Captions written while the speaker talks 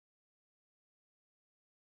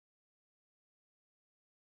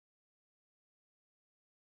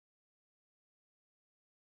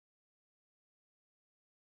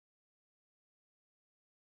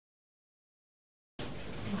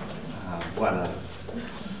Voilà.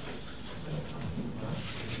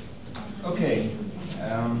 Okay,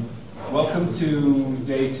 welcome to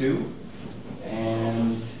day 2,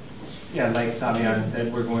 and yeah, like Sabian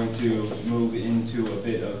said, we're going to move into a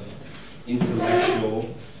bit of intellectual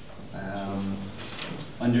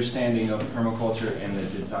understanding of permaculture and the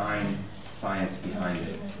design science behind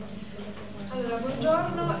it. Allora,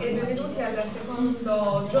 buongiorno e benvenuti al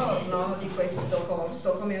secondo giorno di questo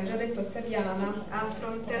corso. Come ha già detto Sabiana,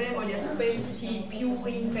 affronteremo gli aspetti più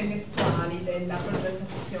intellettuali della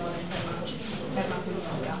progettazione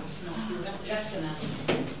permacultura.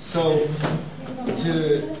 So,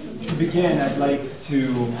 to begin, I'd like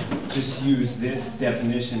to just use this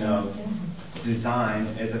definition of design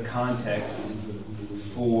as a context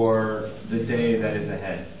for the day that is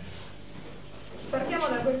ahead. Partiamo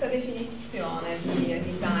da questa definizione di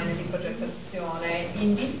design e di progettazione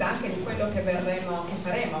in vista anche di quello che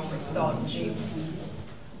faremo quest'oggi.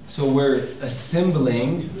 So we're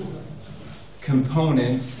assembling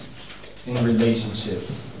components in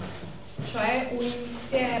relationships. Cioè un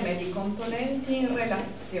insieme di componenti in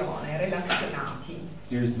relazione, relazionati.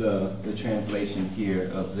 Here's the translation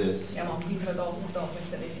here of this. Abbiamo qui tradotto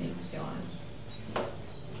questa definizione.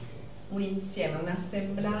 Un insieme, un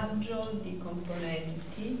assemblaggio di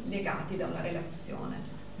componenti legati da una relazione.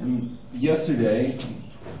 And yesterday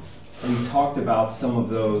we talked about some of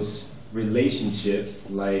those relationships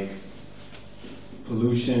like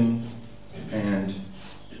pollution and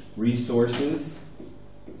resources.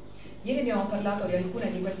 Ieri abbiamo parlato di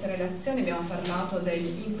alcune di queste relazioni, abbiamo parlato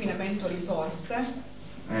dell'inquinamento risorse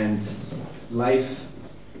and life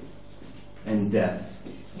and death.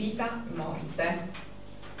 Vita, morte.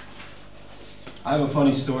 I have a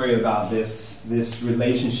funny story about this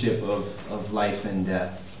relationship of life and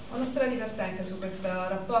death. Ho una storia divertente su questo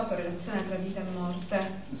rapporto, relazione tra vita e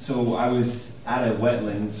morte. So I was at a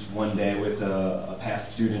wetlands one day with a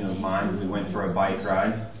past student of mine. We went for a bike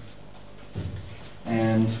ride,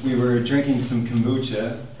 and we were drinking some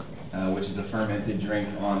kombucha, which is a fermented drink,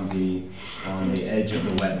 on the edge of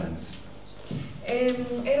the wetlands.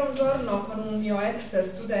 Era un giorno con un mio ex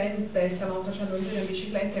studente, stavamo facendo un giro in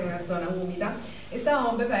bicicletta in una zona umida e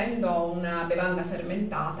stavamo bevendo una bevanda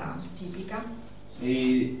fermentata tipica.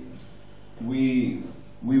 We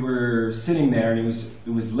were sitting there, and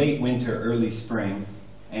it was late winter, early spring,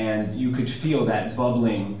 and you could feel that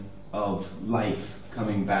bubbling of life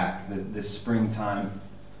coming back, the springtime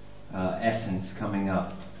essence coming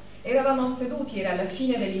up. Eravamo seduti, era la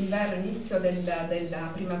fine dell'inverno, inizio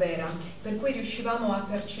della primavera, per cui riuscivamo a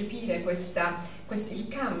percepire il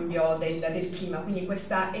cambio del clima, quindi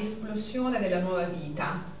questa esplosione della nuova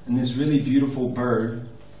vita. And this really beautiful bird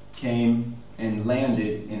came and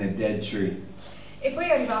landed in a dead tree. E poi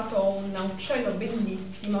è arrivato un uccello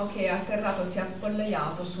bellissimo che è atterrato, si è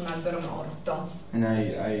appollaiato su un albero morto. And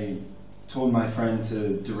I told my friend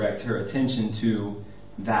to direct her attention to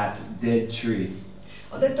that dead tree.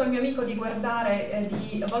 Ho detto al mio amico di guardare,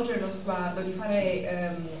 di volgere lo sguardo, di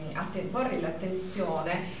porre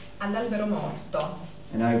l'attenzione all'albero morto.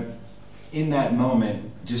 And I, in that moment,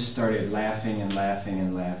 just started laughing and laughing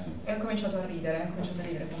and laughing. E ho cominciato a ridere come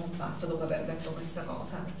un pazzo dopo aver detto questa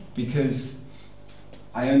cosa. Because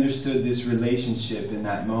I understood this relationship in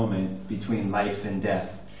that moment between life and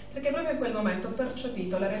death. Perché proprio in quel momento ho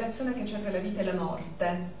percepito la relazione che c'è tra la vita e la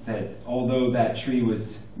morte. That although that tree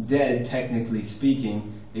was dead, technically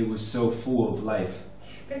speaking, it was so full of life.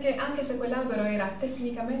 Perché anche se quell'albero era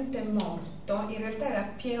tecnicamente morto, in realtà era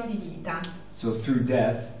pieno di vita. So through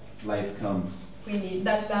death, life comes. Quindi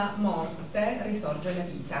dalla morte risorge la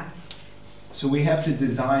vita. So we have to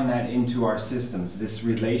design that into our systems, this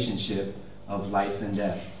relationship of life and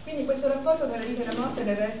death. Quindi questo rapporto tra la vita e la morte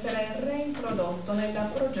deve essere reintrodotto nella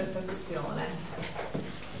progettazione.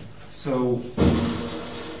 So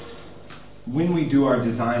when we do our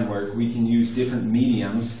design work, we can use different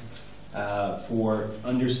mediums for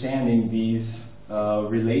understanding these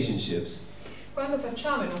relationships. Quando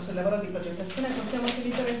facciamo il nostro lavoro di progettazione possiamo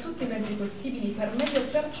utilizzare tutti i mezzi possibili per meglio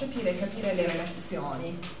percepire e capire le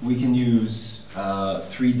relazioni. We can use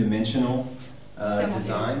three-dimensional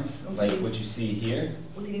designs, like what you see here.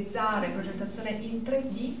 Utilizzare progettazione in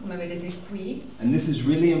 3D, come vedete qui. And this is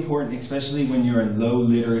really important, especially when you're in low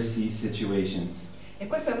literacy situations. E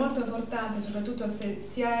questo è molto importante, soprattutto se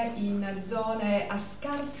si è in zone a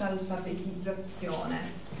scarsa alfabetizzazione.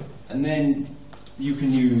 And then you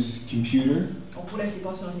can use computer. Oppure si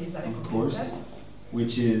possono utilizzare of computer. Course,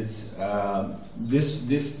 which is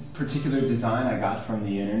this particular design I got from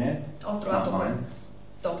the internet. Ho trovato questo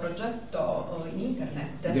progetto in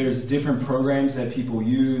internet. There's different programs that people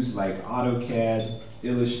use, like AutoCAD,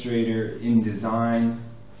 Illustrator, InDesign.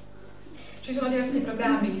 Ci sono diversi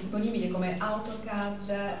programmi disponibili come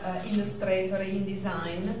AutoCAD, Illustrator e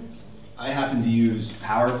InDesign. I happen to use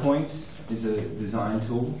PowerPoint as a design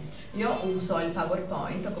tool Io uso il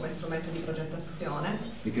PowerPoint come strumento di progettazione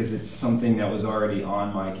because it's something that was already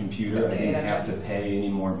on my computer. I didn't have to pay any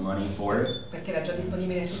more money for it. perché era già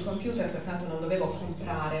disponibile sul computer, pertanto non dovevo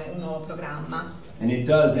comprare un nuovo programma. And it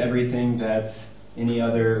does everything that any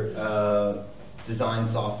other design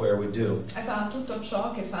software would do. E fa tutto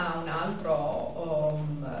ciò che fa un altro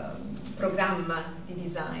programma di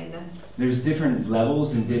design. There's different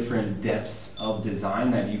levels and different depths of design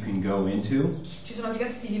that you can go into. Ci sono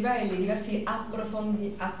diversi livelli, diversi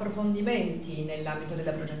approfondimenti nell'ambito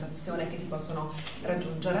della progettazione che si possono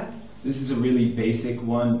raggiungere. This is a really basic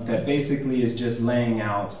one that basically is just laying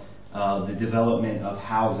out the development of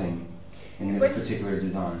housing in this particular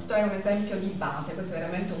design. Questo è un esempio di base, questo è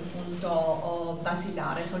veramente un punto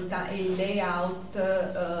basilare, il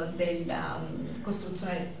layout della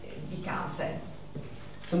costruzione di case.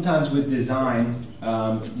 Sometimes with design,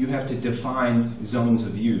 you have to define zones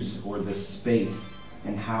of use or the space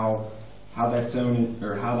and how that zone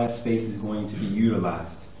or how that space is going to be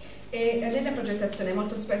utilized. E nella progettazione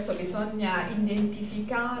molto spesso bisogna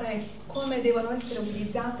identificare come devono essere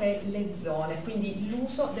utilizzate le zone, quindi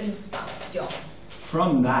l'uso dello spazio.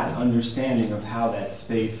 From that understanding of how that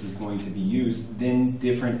space is going to be used, then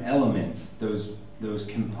different elements, those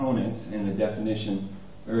components in the definition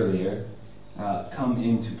earlier, come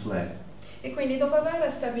into play. E quindi dopo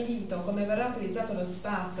aver stabilito come verrà utilizzato lo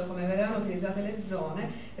spazio, come verranno utilizzate le zone,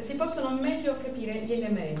 si possono meglio capire gli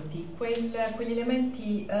elementi, quegli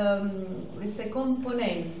elementi, queste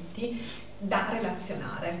componenti da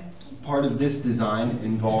relazionare. Part of this design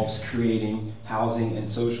involves creating housing and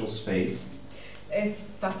social space. E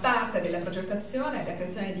fa parte della progettazione la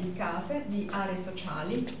creazione di case, di aree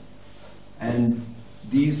sociali. And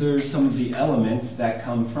these are some of the elements that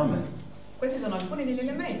come from it. Questi sono alcuni degli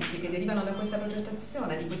elementi che derivano da questa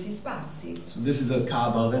progettazione, di questi spazi. So this is a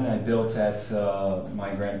cob oven I built at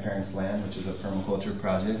my grandparents' land, which is a permaculture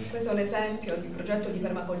project. Questo è un esempio di progetto di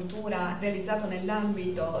permacultura realizzato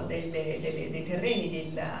nell'ambito dei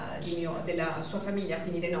terreni della sua famiglia,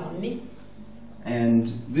 quindi dei nonni.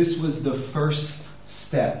 And this was the first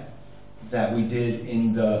step that we did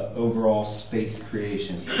in the overall space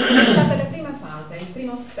creation. È stata la prima fase, il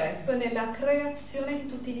primo step nella creazione di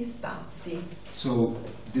tutti gli spazi. So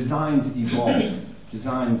designs evolve,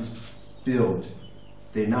 designs build.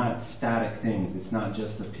 They're not static things, it's not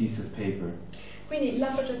just a piece of paper. Quindi la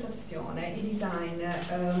progettazione, i design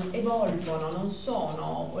evolvono,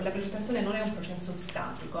 la progettazione non è un processo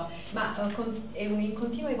statico, ma è in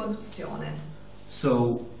continua evoluzione.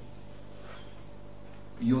 So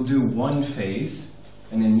you'll do one phase,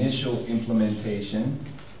 an initial implementation,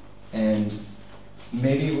 and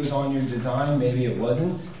maybe it was on your design, maybe it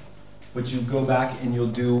wasn't, but you go back and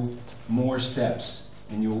you'll do more steps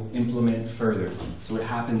and you'll implement further. So it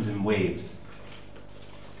happens in waves.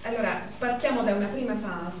 Allora, partiamo da una prima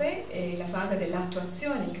fase, la fase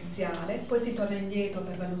dell'attuazione iniziale, poi si torna indietro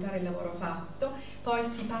per valutare il lavoro fatto, poi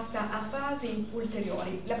si passa a fasi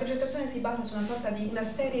ulteriori. La progettazione si basa su una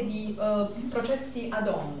serie di processi ad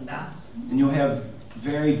onda. And you'll have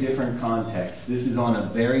very different contexts. This is on a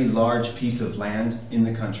very large piece of land in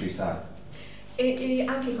the countryside. E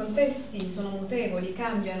anche i contesti sono mutevoli,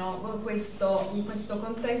 cambiano. In questo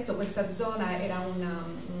contesto, questa zona era un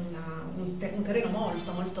terreno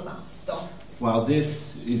molto molto vasto. While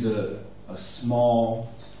this is a small,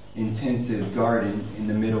 intensive garden in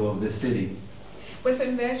the middle of the city. Questo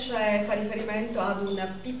invece fa riferimento ad un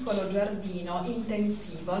piccolo giardino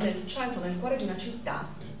intensivo nel centro, nel cuore di una città.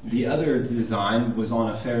 The other design was on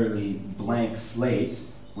a fairly blank slate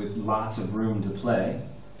with lots of room to play.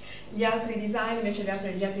 Gli altri design, invece,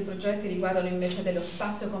 gli altri progetti riguardano invece dello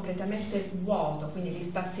spazio completamente vuoto, quindi gli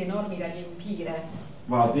spazi enormi da riempire.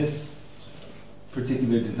 While this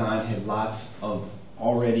particular design had lots of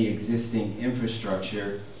already existing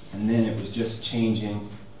infrastructure, and then it was just changing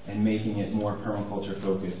and making it more permaculture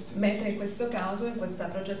focused. Mentre in questo caso, in questa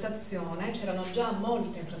progettazione, c'erano già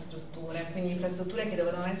molte infrastrutture, quindi infrastrutture che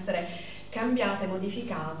dovevano essere cambiate,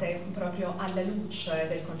 modificate proprio alla luce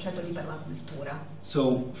del concetto di permacultura.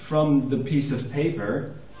 So from the piece of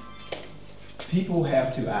paper, people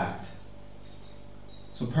have to act.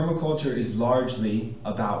 So permaculture is largely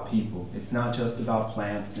about people. It's not just about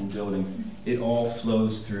plants and buildings. It all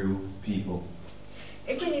flows through people.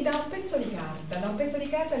 E quindi da un pezzo di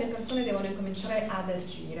carta le persone devono incominciare ad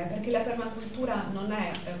agire, perché la permacultura non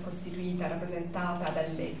è costituita, rappresentata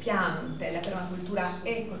dalle piante, la permacultura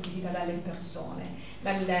è costituita dalle persone,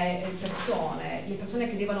 le persone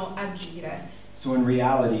che devono agire. So in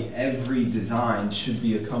reality, every design should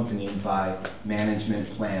be accompanied by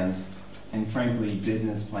management plans and frankly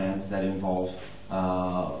business plans that involve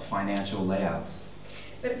financial layouts.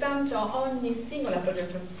 Pertanto ogni singola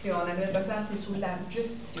progettazione deve basarsi sulla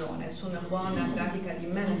gestione, su una buona pratica di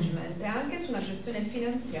management e anche su una gestione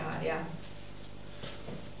finanziaria.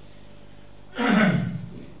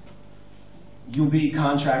 You'll be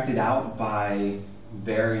contracted out by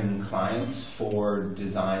varying clients for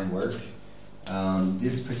design work.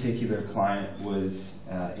 This particular client was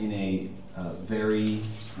in a very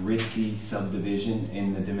ritzy subdivision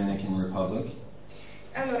in the Dominican Republic.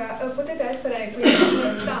 Allora, potete essere quindi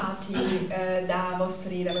contattati da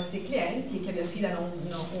vostri clienti che vi affidano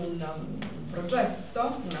un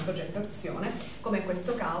progetto, una progettazione, come in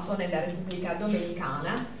questo caso nella Repubblica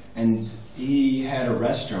Dominicana. And he had a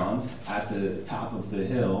restaurant at the top of the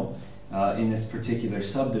hill in this particular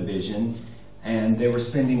subdivision, and they were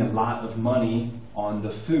spending a lot of money on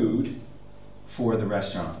the food for the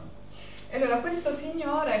restaurant. Allora, questo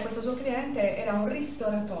signore, questo suo cliente era un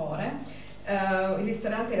ristoratore. Il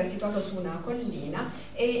ristorante era situato su una collina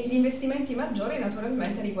e gli investimenti maggiori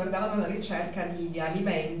naturalmente riguardavano la ricerca di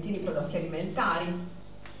alimenti, di prodotti alimentari.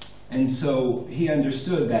 And so he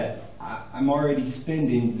understood that I'm already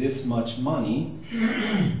spending this much money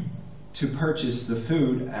to purchase the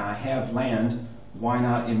food, and I have land, why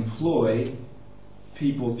not employ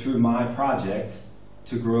people through my project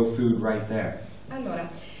to grow food right there? Allora,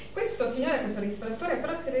 questo signore, questo ristoratore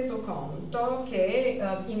però si è reso conto che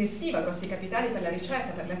investiva grossi capitali per la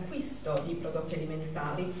ricerca, per l'acquisto di prodotti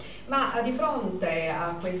alimentari, ma di fronte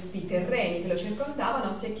a questi terreni che lo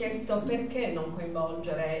circondavano si è chiesto perché non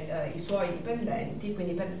coinvolgere i suoi dipendenti,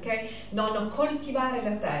 quindi perché non coltivare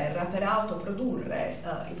la terra per autoprodurre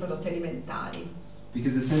i prodotti alimentari.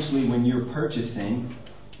 Because essentially when you're purchasing,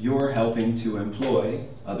 you're helping to employ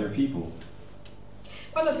other people.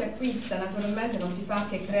 Quando si acquista naturalmente non si fa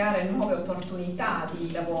che creare nuove opportunità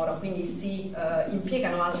di lavoro, quindi si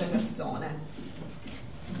impiegano altre persone.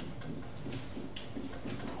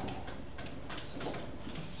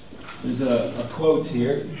 There's a quote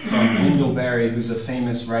here from Ldb, who's a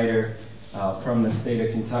famous writer from the state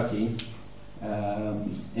of Kentucky,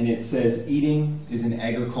 and it says, "Eating is an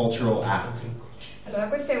agricultural act." Allora,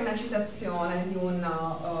 questa è una citazione di uno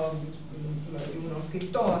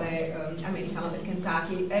scrittore americano del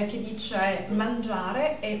Kentucky che dice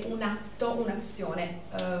mangiare è un atto, un'azione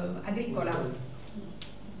agricola.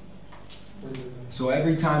 So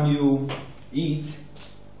every time you eat,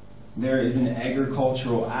 there is an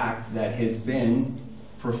agricultural act that has been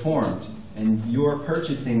performed, and your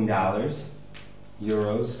purchasing dollars,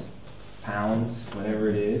 euros, pounds, whatever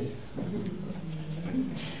it is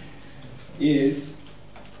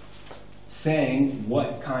saying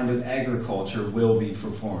what kind of agriculture will be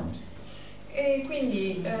performed. E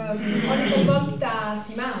quindi ogni volta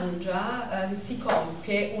si mangia, si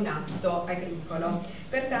compie un atto agricolo.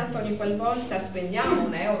 Pertanto ogni qualvolta spendiamo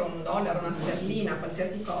un euro, un dollaro, una sterlina,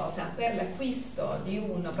 qualsiasi cosa per l'acquisto di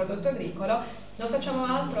un prodotto agricolo, non facciamo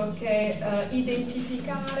altro che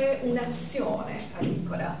identificare un'azione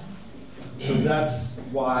agricola. So that's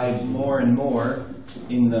why more and more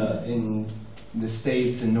in the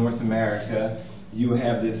States and North America, you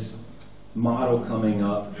have this model coming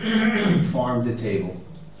up, farm to table.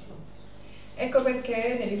 Ecco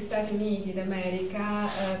perché negli Stati Uniti d'America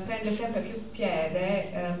prende sempre più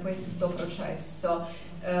piede questo processo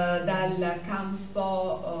dal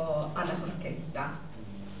campo alla forchetta.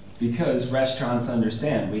 Because restaurants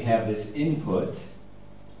understand we have this input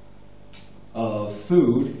of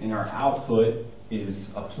food and our output is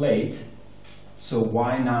a plate, so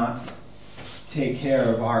why not take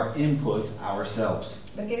care of our input ourselves?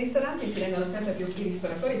 Perché i ristoratori si rendono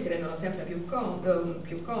sempre più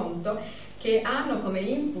conto che hanno come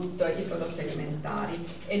input i prodotti alimentari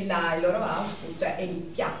e là il loro output è il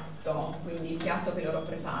piatto, quindi il piatto che loro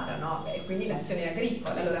preparano e quindi l'azione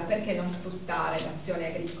agricola. Allora perché non sfruttare l'azione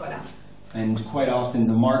agricola? And quite often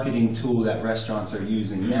the marketing tool that restaurants are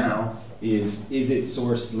using now is it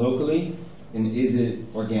sourced locally and is it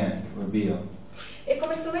organic or bio? E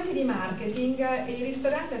come strumenti di marketing i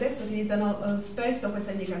ristoranti adesso utilizzano spesso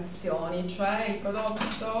queste indicazioni, cioè il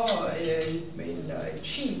prodotto, il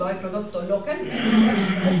cibo è prodotto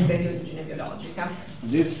localmente oppure di origine biologica.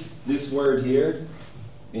 This word here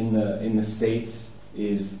in the States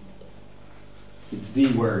it's the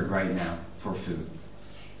word right now for food.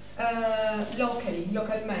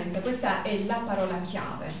 Localmente, questa è la parola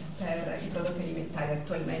chiave per i prodotti alimentari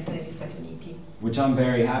attualmente negli Stati Uniti. Which I'm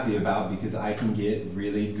very happy about because I can get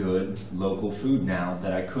really good local food now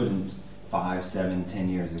that I couldn't 5, 7, 10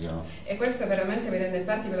 years ago. E questo veramente mi rende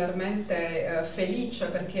particolarmente felice,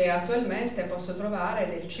 perché attualmente posso trovare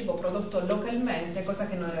del cibo prodotto localmente, cosa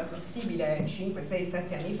che non era possibile 5, 6,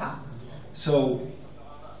 7 anni fa. So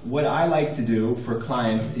what I like to do for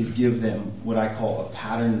clients is give them what I call a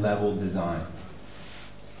pattern level design.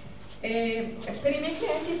 E per i miei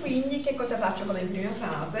clienti quindi che cosa faccio come prima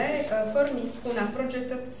fase? Fornisco una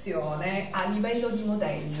progettazione a livello di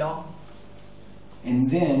modello. And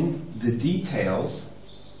then the details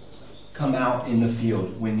come out in the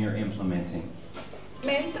field when you're implementing.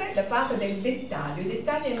 Mentre la fase del dettaglio, i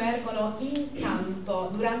dettagli emergono in campo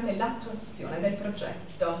durante l'attuazione del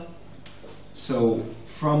progetto. So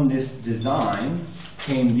from this design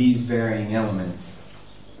came these varying elements.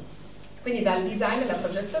 Quindi dal design alla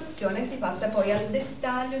progettazione si passa poi al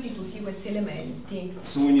dettaglio di tutti questi elementi.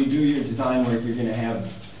 So when you do your design work, you're going to have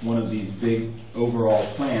one of these big overall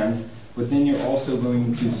plans, but then you're also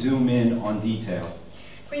going to zoom in on detail.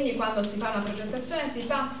 Quindi quando si fa una progettazione si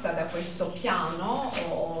passa da questo piano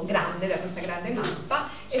grande, da questa grande mappa,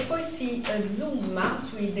 e poi si zooma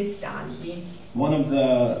sui dettagli. One of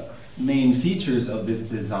the main features of this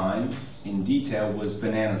design in detail was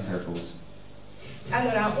banana circles.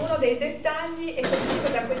 Allora, uno dei dettagli è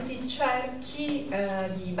costituito da questi cerchi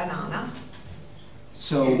di banana.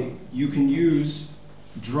 So you can use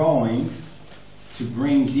drawings to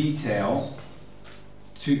bring detail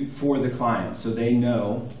for the client, so they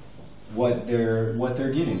know what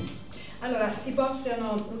they're getting. Allora, si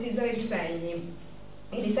possono utilizzare i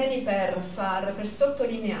disegni per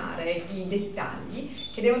sottolineare i dettagli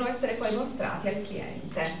che devono essere poi mostrati al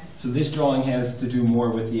cliente. So this drawing has to do more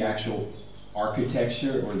with the actual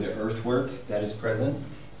architecture or the earthwork that is present.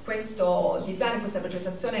 Questo design, questa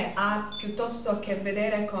progettazione ha piuttosto a che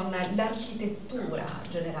vedere con l'architettura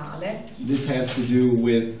generale. This has to do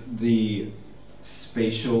with the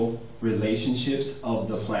spatial relationships of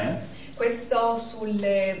the plants. Questo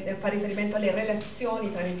fa riferimento alle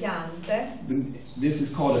relazioni tra le piante. This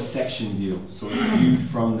is called a section view, so it's viewed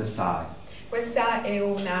from the side. Questa è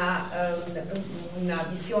una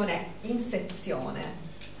visione in sezione.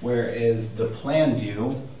 Whereas the plan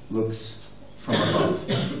view looks from above.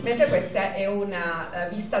 Mentre questa è una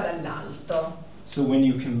vista dall'alto. So when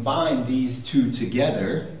you combine these two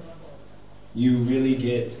together, you really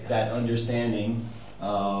get that understanding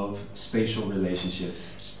of spatial relationships.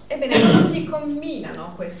 Ebbene, quando si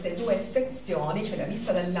combinano queste due sezioni, cioè la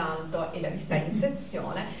vista dall'alto e la vista in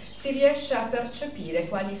sezione, si riesce a percepire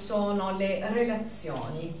quali sono le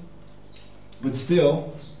relazioni. But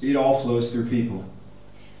still, it all flows through people.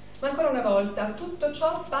 Ma ancora una volta, tutto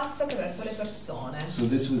ciò passa attraverso le persone. So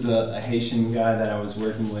this was a Haitian guy that I was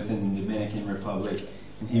working with in the Dominican Republic,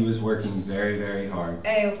 and he was working very, very hard.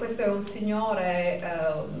 Questo è un signore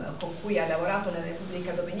con cui ha lavorato nella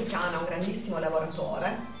Repubblica Dominicana, un grandissimo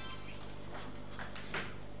lavoratore.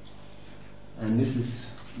 And this is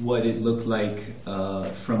what it looked like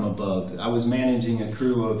from above. I was managing a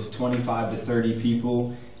crew of 25 to 30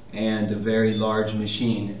 people and a very large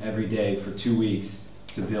machine every day for 2 weeks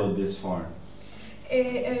to build this farm.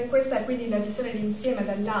 Questa è quindi la visione d'insieme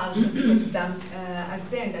dall'alto di questa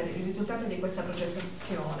azienda, il risultato di questa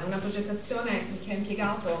progettazione. Una progettazione che ha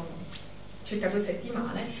impiegato circa 2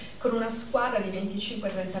 settimane con una squadra di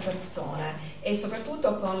 25-30 persone e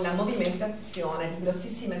soprattutto con la movimentazione di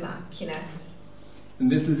grossissime macchine. And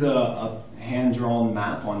this is a hand-drawn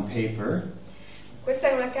map on paper. Questa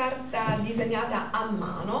è una carta disegnata a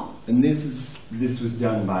mano. And this was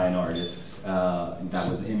done by an artist that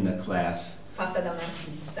was in the class. Fatta da un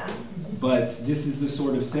artista. But this is the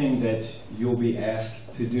sort of thing that you'll be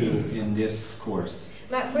asked to do in this course.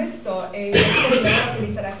 Ma questo è il lavoro che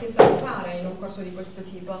vi sarà chiesto di fare in un corso di questo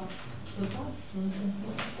tipo.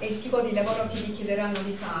 È il tipo di lavoro che vi chiederanno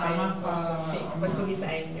di fare in un corso, sì, questo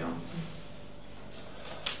disegno.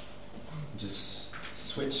 Just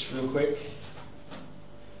switch real quick.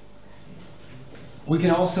 We can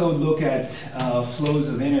also look at flows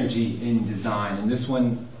of energy in design, and this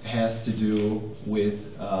one has to do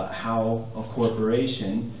with how a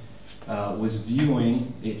corporation was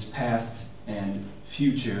viewing its past and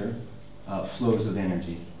future flows of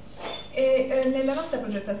energy. E nella nostra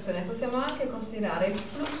progettazione possiamo anche considerare il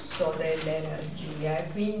flusso delle energie,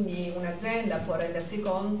 quindi un'azienda può rendersi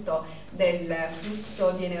conto del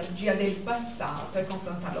flusso di energia del passato e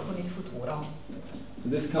confrontarlo con il futuro. So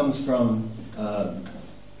this comes from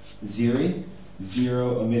ZERI,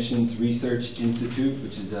 Zero Emissions Research Institute,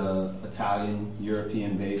 which is an Italian,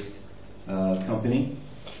 European-based company.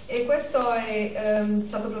 E questo è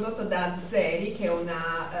stato prodotto da ZERI, che è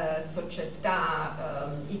una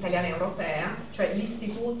società italiana europea, cioè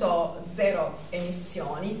l'Istituto Zero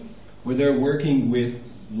Emissioni. where they're working with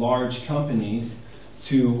large companies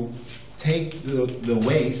to take the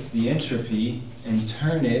waste, the entropy, and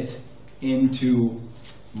turn it into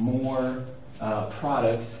more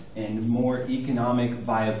products and more economic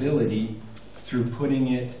viability through putting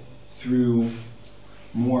it through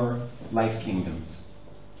more life kingdoms.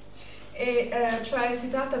 Cioè si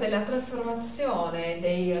tratta della trasformazione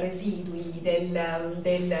dei residui, dei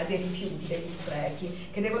rifiuti, degli sprechi,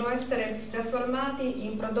 che devono essere trasformati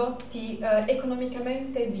in prodotti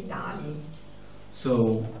economicamente vitali.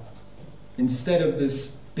 So, instead of the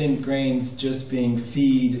spent grains just being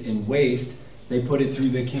feed and waste, they put it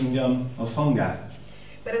through the kingdom of fungi.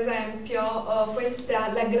 Per esempio,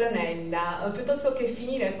 la granella, piuttosto che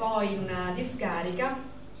finire poi in una discarica,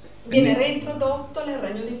 viene reintrodotto nel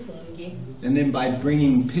regno dei funghi. And then by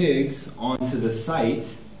bringing pigs onto the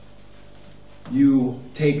site, you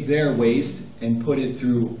take their waste and put it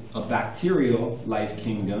through a bacterial life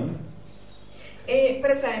kingdom. E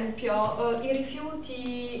per esempio i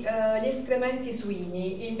rifiuti, gli escrementi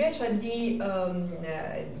suini, invece di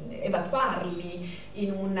evacuarli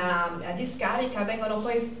in una discarica, vengono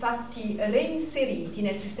poi reinseriti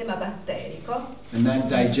nel sistema batterico. And that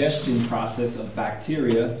digestion process of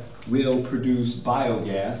bacteria will produce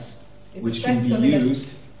biogas, which can be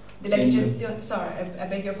used. Della digestione, sorry, I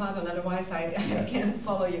beg your pardon, otherwise I can't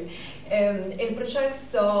follow you. Il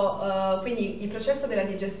processo, quindi il processo della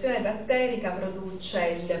digestione batterica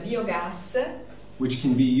produce il biogas, which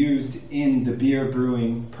can be used in the beer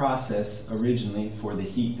brewing process originally for the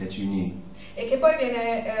heat that you need. E che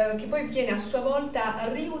poi viene a sua volta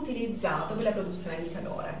riutilizzato per la produzione di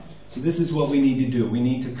calore. So this is what we need to do. We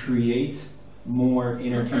need to create more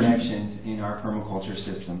interconnections in our permaculture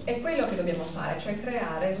system. È quello che dobbiamo fare, cioè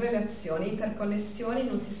creare relazioni, interconnessioni in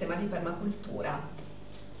un sistema di permacultura.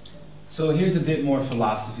 So here's a bit more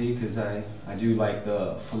philosophy, because I do like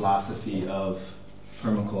the philosophy of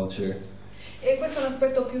permaculture. E questo è un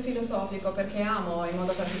aspetto più filosofico, perché amo in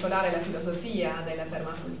modo particolare la filosofia della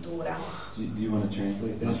permacultura. Do you want to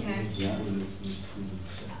translate that? Okay. Yeah.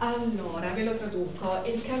 Allora, ve lo traduco.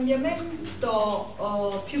 Il cambiamento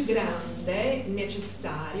più grande,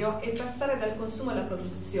 necessario, è passare dal consumo alla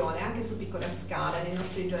produzione, anche su piccola scala, nei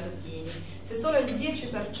nostri giardini. Se solo il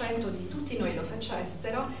 10% di tutti noi lo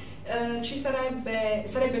facessero,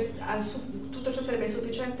 tutto ciò sarebbe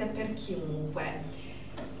sufficiente per chiunque.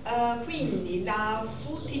 Quindi la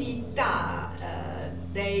futilità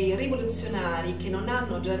dei rivoluzionari che non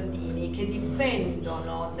hanno giardini, che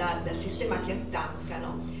dipendono dal sistema che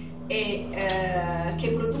attaccano e che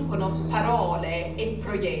producono parole e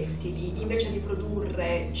proiettili invece di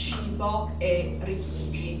produrre cibo e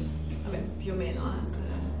rifugi. Vabbè, più o meno anche.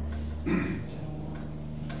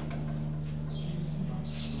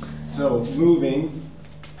 So moving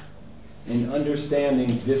and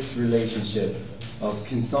understanding this relationship of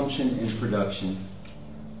consumption and production.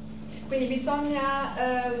 Quindi bisogna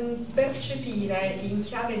percepire in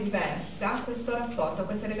chiave diversa questo rapporto,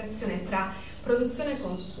 questa relazione tra produzione e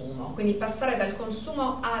consumo, quindi passare dal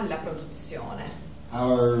consumo alla produzione.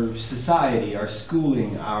 Our society, our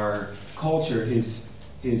schooling, our culture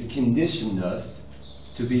has conditioned us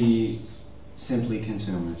to be simply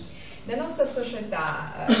consumers. La nostra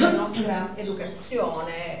società, la nostra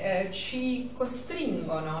educazione ci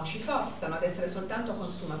costringono, ci forzano ad essere soltanto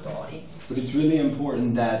consumatori. But it's really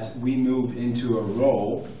important that we move into a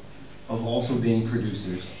role of also being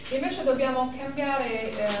producers. Invece dobbiamo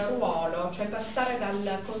cambiare ruolo, cioè passare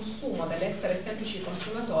dal consumo, dall'essere semplici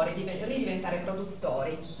consumatori, di ridiventare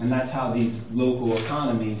produttori. And that's how these local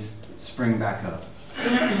economies spring back up.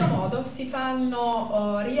 In questo modo si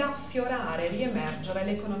fanno riaffiorare, riemergere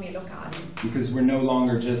le economie locali. Because we're no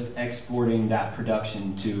longer just exporting that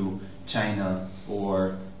production to China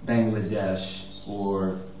or Bangladesh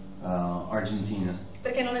or Argentina.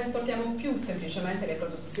 Perché non esportiamo più semplicemente le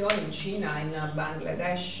produzioni in Cina, in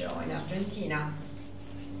Bangladesh o in Argentina.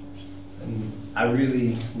 And I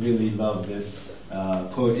really love this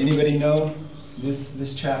quote. Anybody know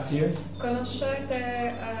this chap here?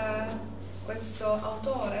 Conoscete questo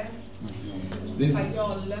autore?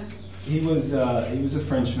 Fayol? He was a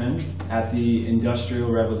Frenchman at the Industrial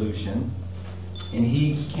Revolution, and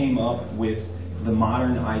he came up with the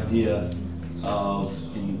modern idea of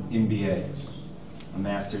an MBA, a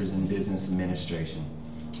Master's in Business Administration.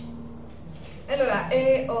 Allora,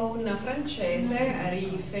 è un francese,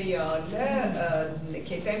 Henri Fayol,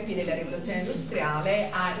 che ai tempi della rivoluzione industriale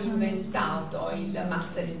ha inventato il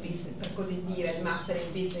Master in Business, per così dire, il Master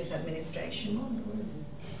in Business Administration.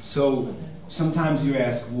 So sometimes you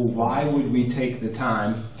ask, well, why would we take the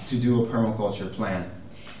time to do a permaculture plan?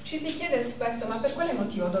 Ci si chiede spesso, ma per quale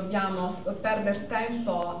motivo dobbiamo perdere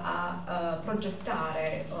tempo a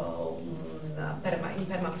progettare in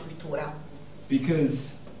permacultura?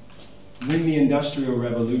 Because when the Industrial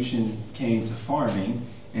Revolution came to farming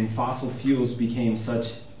and fossil fuels became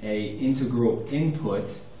such an integral input,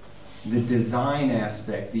 the design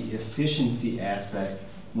aspect, the efficiency aspect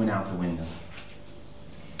went out the window.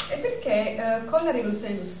 E perché con la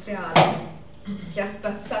rivoluzione industriale, che ha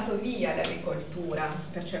spazzato via l'agricoltura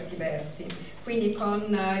per certi versi, quindi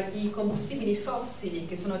con i combustibili fossili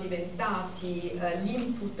che sono diventati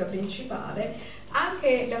l'input principale,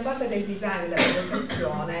 anche la fase del design e della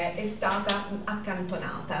progettazione è stata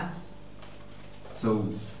accantonata.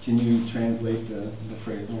 So, can you translate the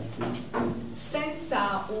phrase there, please?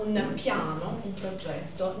 Senza un piano, un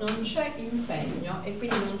progetto, non c'è impegno e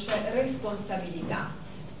quindi non c'è responsabilità.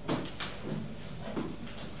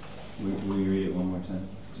 Will you read it one more time,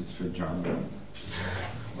 just for John?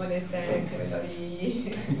 Volete che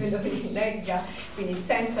ve lo rilegga? Quindi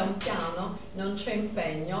senza un piano non c'è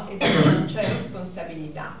impegno e non c'è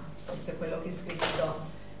responsabilità. Questo è quello che è scritto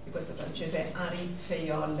di questo francese Henri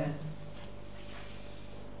Fayol.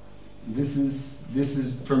 This is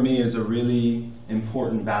for me is a really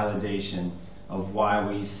important validation of why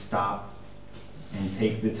we stop and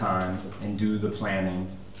take the time and do the planning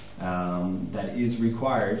that is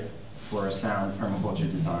required for a sound permaculture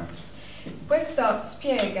design. Questo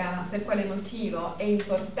spiega per quale motivo è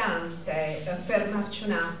importante fermarci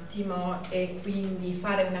un attimo e quindi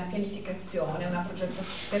fare una pianificazione,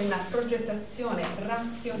 per una progettazione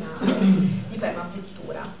razionale di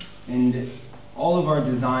permacultura. And all of our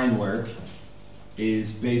design work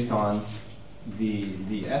is based on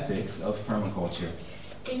the ethics of permaculture.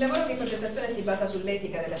 Il lavoro di progettazione si basa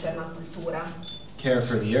sull'etica della permacultura. Care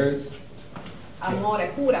for the earth,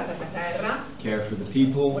 Amore, cura per la terra, care for the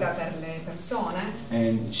people, cura per le persone,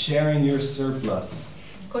 and sharing your surplus.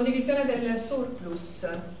 condivisione del surplus.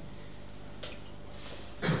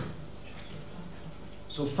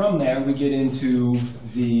 So from there we get into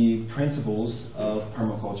the principles of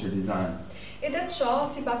permaculture design. E da ciò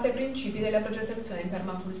si passa ai principi della progettazione in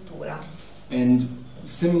permacultura. And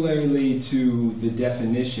similarly to the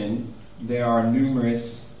definition, there are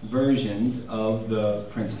numerous versions of the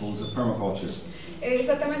principles of permaculture. E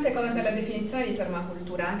esattamente come per la definizione di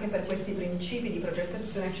permacultura, anche per questi principi di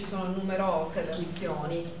progettazione ci sono numerose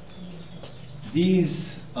versioni.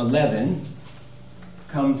 These 11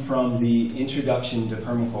 come from the Introduction to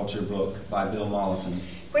Permaculture book by Bill Mollison.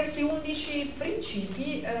 Questi 11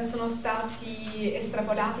 principi sono stati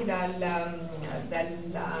estrapolati dall'opera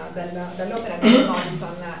di Bill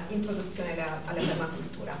Mollison, Introduzione alla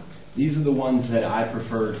permacultura. These are the ones that I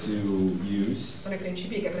prefer to use. Sono i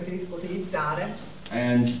principi che preferisco utilizzare.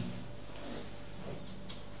 And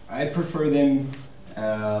I prefer them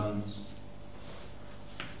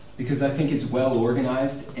because I think it's well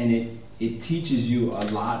organized and it teaches you a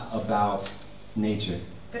lot about nature.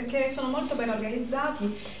 Perché sono molto ben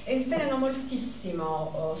organizzati e insegnano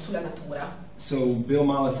moltissimo sulla natura. So Bill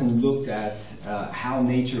Mollison looked at how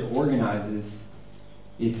nature organizes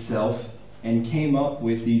itself and came up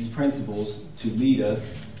with these principles to lead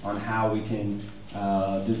us on how we can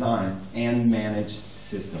design and manage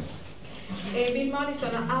systems. E Bill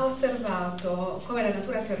Mollison ha osservato come la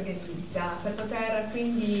natura si organizza per poter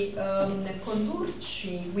quindi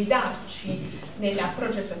condurci, guidarci nella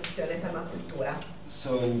progettazione permacultura.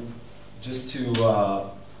 So just to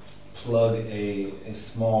plug a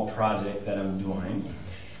small project that I'm doing.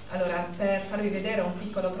 Allora, per farvi vedere un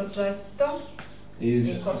piccolo progetto,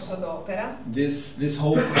 il corso d'opera. This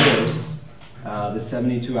whole course, the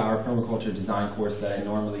 72-hour permaculture design course that I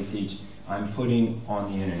normally teach, I'm putting on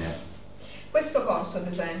the internet. Questo corso, ad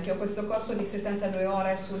esempio, questo corso di 72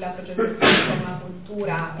 ore sulla progettazione di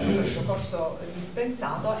permacultura, questo corso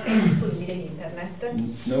dispensato, è disponibile in internet.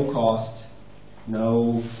 No cost,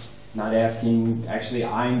 no, not asking, actually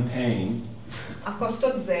I'm paying. A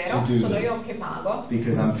costo zero, sono io che pago.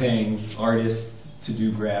 Because I'm paying artists to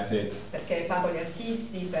do graphics. Perché pago gli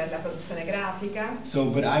artisti per la produzione grafica. So,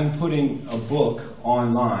 but I'm putting a book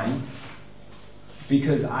online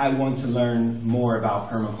because I want to learn more about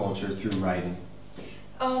permaculture through writing.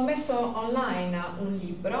 Ho messo online un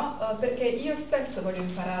libro perché io stesso voglio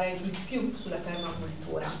imparare di più sulla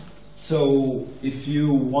permacultura. So, if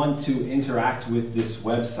you want to interact with this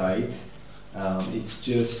website, it's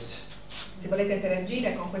just se volete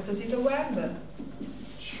interagire con questo sito web,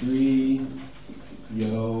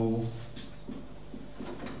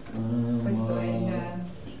 questo è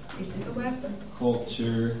il sito web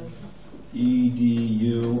culture.edu.com.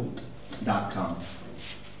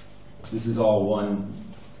 This is all one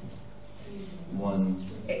one.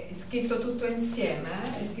 È scritto tutto insieme,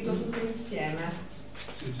 è scritto tutto insieme.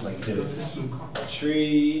 Like this.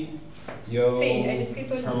 Tree, yo, Sì, è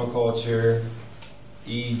scritto in permaculture,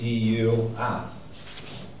 edu. Ah,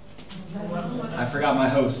 I forgot my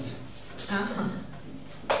host. Ah.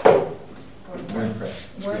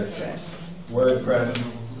 WordPress. WordPress. Yes. WordPress.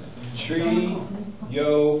 Tree,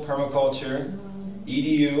 yo, permaculture,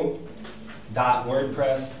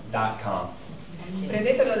 edu.wordpress.com.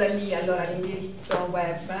 Prendetelo da lì allora l'indirizzo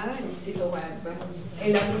web, il sito web,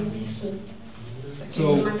 e la link di su. Perché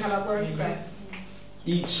So, mi mancava WordPress.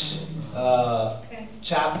 Each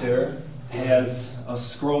chapter has a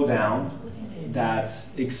scroll down that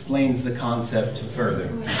explains the concept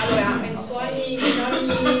further. Allora,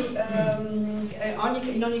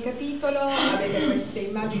 in ogni capitolo avete queste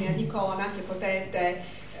immagini ad icona che potete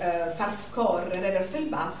far scorrere verso il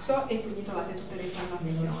basso e quindi trovate tutte le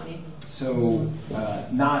informazioni. So,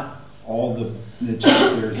 not all the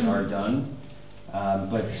chapters are done,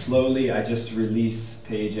 but slowly I just release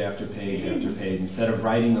page after page after page. Instead of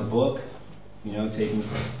writing a book, you know, taking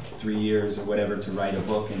 3 years or whatever to write a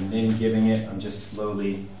book and then giving it, I'm just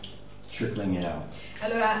slowly trickling it out.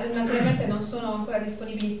 Allora, naturalmente non sono ancora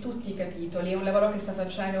disponibili tutti i capitoli, è un lavoro che sta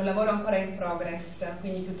facendo, è un lavoro ancora in progress,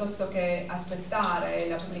 quindi piuttosto che aspettare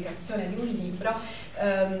la pubblicazione di un libro,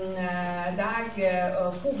 DAG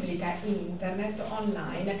pubblica in internet,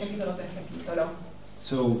 online, capitolo per capitolo.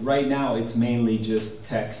 So right now it's mainly just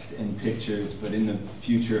text and pictures, but in the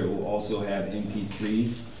future it will also have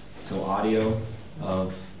MP3s, so audio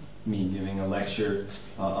of me giving a lecture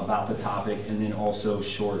about the topic, and then also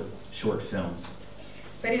short films.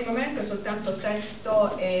 Per il momento è soltanto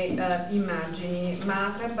testo e immagini,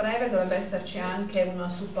 ma tra breve dovrebbe esserci anche un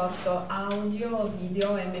supporto audio,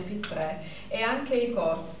 video, MP3 e anche i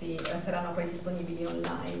corsi saranno poi disponibili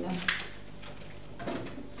online.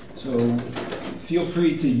 So feel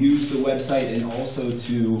free to use the website and also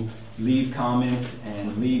to leave comments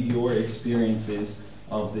and leave your experiences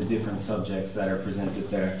of the different subjects that are presented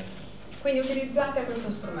there. Quindi utilizzate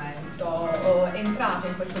questo strumento, entrate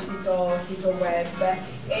in questo sito web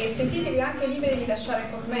e sentitevi anche liberi di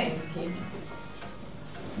lasciare commenti.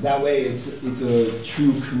 That way it's a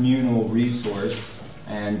true communal resource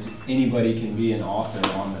and anybody can be an author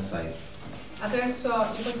on the site. In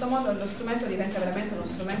questo modo lo strumento diventa veramente uno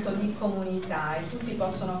strumento di comunità e tutti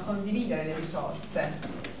possono condividere le risorse.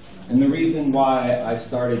 And the reason why I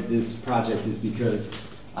started this project is because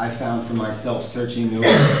I found for myself searching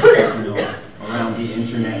around the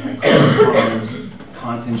internet, I couldn't find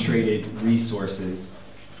concentrated resources.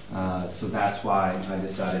 So that's why I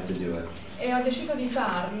decided to do it. E ho deciso di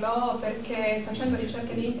farlo perché facendo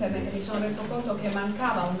ricerche di internet mi sono reso conto che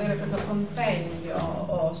mancava un vero e proprio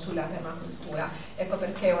compendio sulla permacultura. Ecco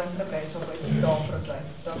perché ho intrapreso questo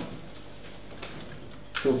progetto.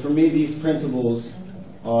 So for me these principles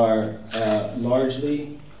are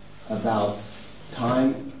largely about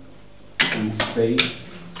time and space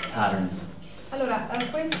patterns. Allora,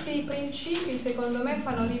 questi principi secondo me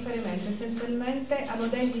fanno riferimento essenzialmente a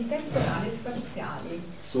modelli temporali e spaziali.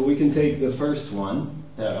 So we can take the first one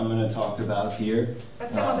that I'm going to talk about here,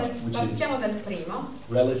 Partiamo dal primo.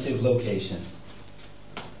 Relative location.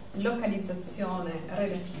 Localizzazione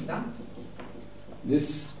relativa.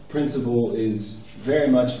 This principle is very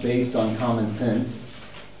much based on common sense.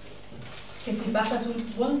 Che si basa sul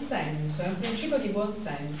buon senso, è un principio di buon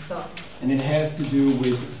senso. And it has to do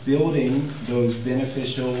with building those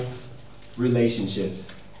beneficial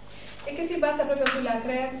relationships. E che si basa proprio sulla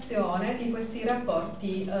creazione di questi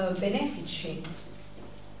rapporti benefici.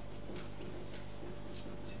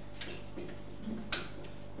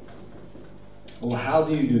 Well, how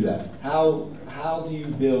do you do that? How do you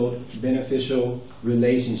build beneficial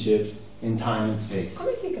relationships in time and space?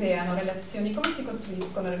 Come si creano relazioni, come si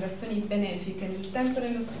costruiscono relazioni benefiche nel tempo e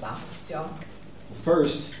nello spazio?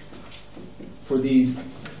 First, for these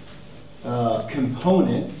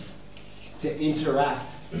components to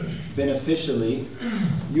interact beneficially,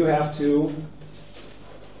 you have to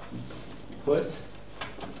put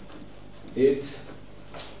it.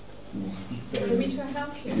 Do you need to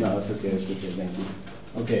help here? No, it's okay, thank you.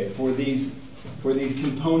 Okay, for these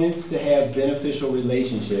components to have beneficial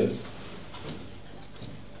relationships,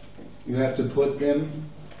 you have to put them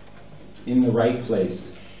in the right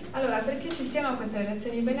place. Allora, perché ci siano queste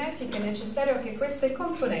relazioni benefiche è necessario che queste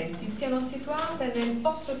componenti siano situate nel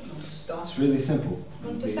posto giusto. It's really simple.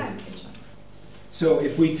 Molto semplice. So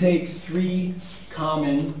if we take 3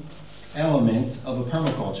 common elements of a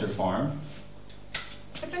permaculture farm,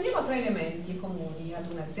 Se prendiamo 3 elementi comuni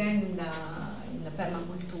ad un'azienda in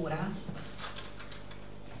permacultura,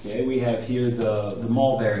 okay, we have here the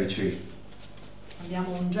mulberry tree.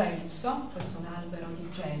 Abbiamo un gelso, questo è un albero di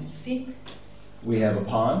gelsi. We have a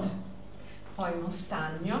pond. Poi uno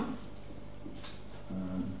stagno.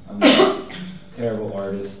 I'm a terrible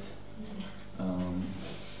artist.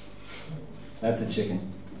 That's a chicken.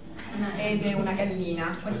 Ed è una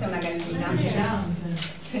gallina, questa è una gallina.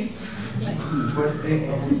 Sì.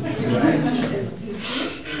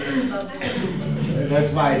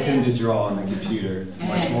 That's why I tend to draw on the computer. It's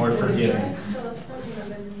much more forgiving.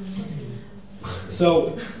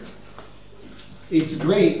 So, it's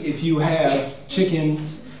great if you have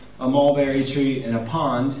chickens, a mulberry tree, and a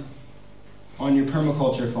pond on your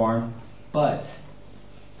permaculture farm, but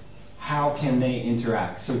how can they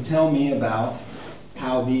interact? So tell me about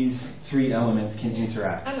how these three elements can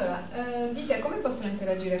interact. Allora, dite come possono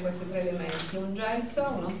interagire questi tre elementi? Un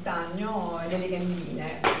gelso, uno stagno e delle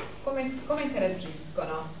galline. Come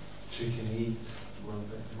interagiscono? Chicken eat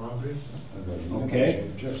mulberry.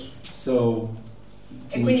 Okay. So,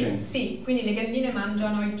 E quindi, sì, quindi le galline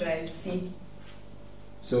mangiano i gelsi.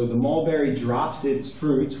 So the mulberry drops its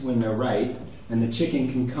fruit when they're ripe, and the chicken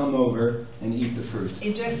can come over and eat the fruit.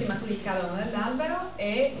 I gelsi maturi cadono nell'albero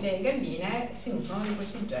e le galline si nutrono di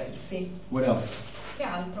questi gelsi. What else? Che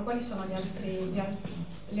altro? Quali sono le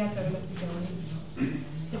altre relazioni?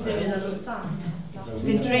 Che beve dallo stagno.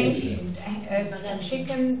 The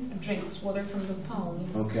chicken drinks water from the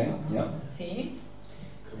pond. Okay, yeah. Sì.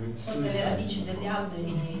 Forse le radici degli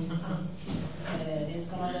alberi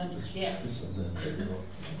riescono a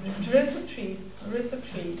Roots of trees.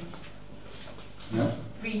 Yeah.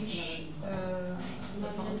 Reach.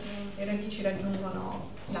 Le radici raggiungono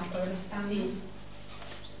l'acqua dello stagno.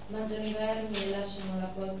 mangiano i vermi e lasciano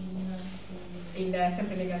la gallina.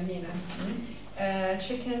 Sempre le galline.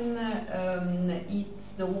 Chicken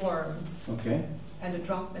eats the worms. Okay. And the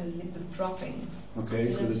droppings. Okay,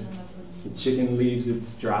 so the chicken leaves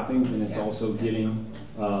its droppings and it's also getting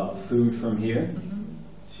food from here.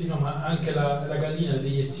 Sì, no, ma anche la gallina, le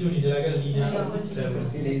iniezioni della gallina servono.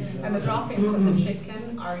 And the droppings of the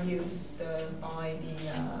chicken are used by the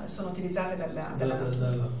sono utilizzate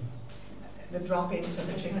the droppings of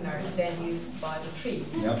the chicken are then used by the tree.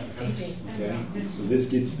 Yep. Sì, sì. Okay. So this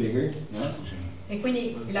gets bigger. Yeah. E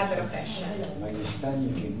quindi l'albero cresce. Ma gli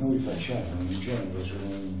stagni che noi facciamo in genere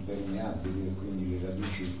sono impermeabili e quindi le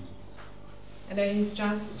radici. And he's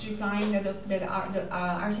just replying that the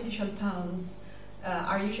artificial ponds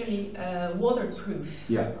are usually waterproof.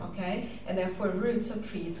 Yeah. Okay, and therefore roots of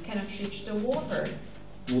trees cannot reach the water.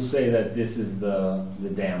 We'll say that this is the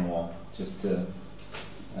dam wall, just to.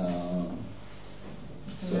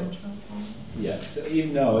 It's a natural pond. Yeah. So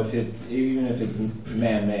even if it's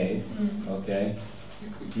man-made, okay,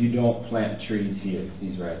 you don't plant trees here.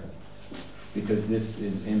 He's right, because this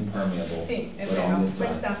is impermeable. Sì, è but vero. on this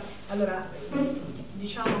side. Allora,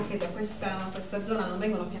 diciamo che da questa zona non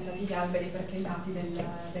vengono piantati gli alberi perché i lati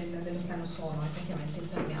dello stagno sono effettivamente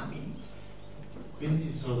impermeabili.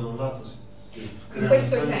 Quindi sono da un lato In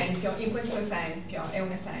questo esempio è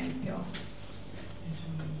un esempio.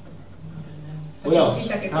 Facciamo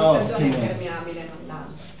finta che questa zona è impermeabile, non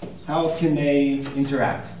l'altra. How else can they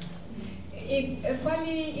interact? In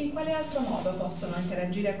quale altro modo possono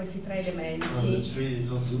interagire questi tre elementi?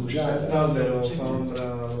 L'albero fa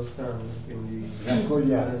ombra allo stagno, quindi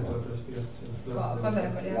raccogliamo la traspirazione. Cosa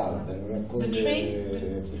raccogliamo? L'albero raccoglie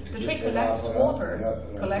The tree collects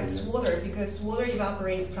water because water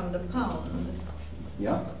evaporates from the pond.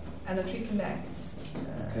 Yeah. And the tree collects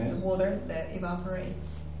Okay. the water that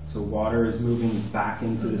evaporates. So water is moving back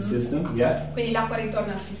into the system. Yeah. Quindi l'acqua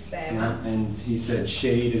ritorna al sistema. Yeah. And he said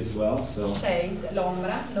shade as well. So. Shade,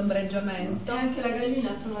 l'ombreggiamento. E anche la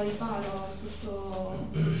gallina trova riparo sotto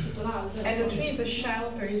l'albero. And the tree is a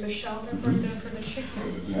shelter for the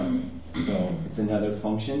chicken. Yeah. So it's another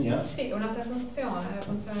function. Yeah. Sì, un'altra funzione, la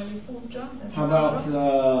funzione del rifugio. How about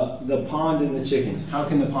the pond and the chicken? How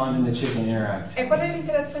can the pond and the chicken interact? E qual è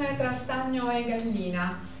l'interazione tra stagno e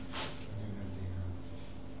gallina?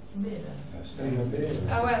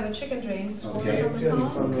 Oh well, the chicken drinks water Okay. from the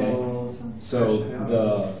pond. Okay. So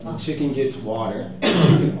the chicken gets water.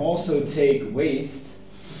 You can also take waste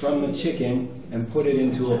from the chicken and put it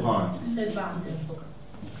into a pond. Okay.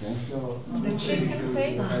 The chicken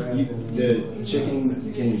takes. The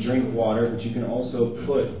chicken can drink water, but you can also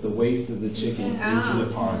put the waste of the chicken into the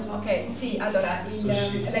pond. Ok, sì, allora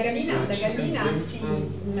la gallina si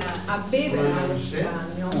abbevera allo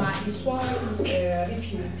stagno, ma i suoi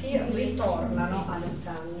rifiuti ritornano allo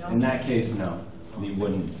stagno. In that case, no, they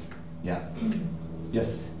wouldn't. Yeah.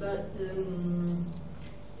 Yes. But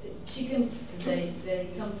chicken, they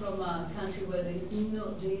come from a country where there is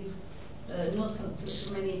not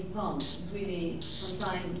too many ponds. It's really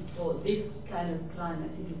sometimes for this kind of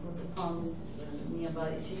climate, if you put a pond nearby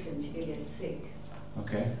the chicken gets sick.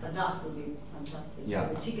 Okay. But that would be fantastic. Yeah.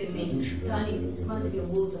 The chicken needs tiny quantity of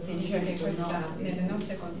water. Si dice che questa, nelle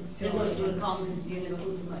nostre Because condizioni, during comes you never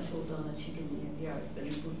put too much water on a chicken in the yard, but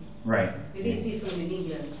you put. Right. It is different in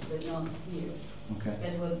England, but not here. Okay.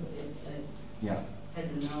 That's what Yeah.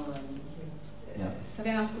 has now. Yeah.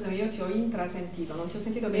 Saviana, scusami, io ti ho intrasentito, non ti ho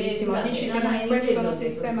sentito benissimo. Scusate, Dici no, che no, non questo è uno intendo,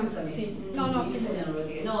 sistema. scusami. Sì. No, no, in italiano lo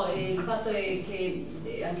dire. No, il fatto è che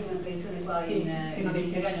anche una tradizione qua sì, in non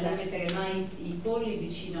Mediterraneo non esiste. mettere mai i polli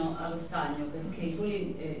vicino allo stagno, perché i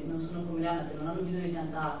polli non sono come le anatre, non hanno bisogno di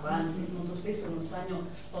tanta acqua, anzi molto spesso uno stagno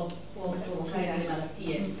può provocare delle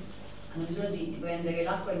malattie. Hanno bisogno di prendere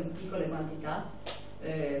l'acqua in piccole quantità,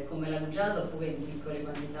 come la rugiada, oppure in piccole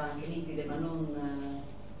quantità anche liquide, ma non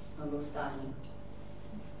lo stagno.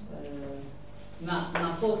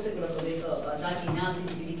 Ma forse quello che ho detto, anche in altri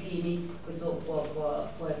tipi di climi, questo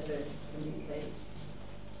può essere il case.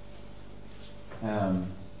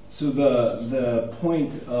 So the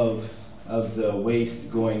point of the waste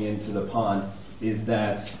going into the pond is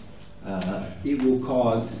that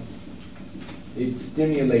it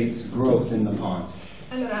stimulates growth in the pond.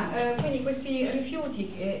 Allora, quindi questi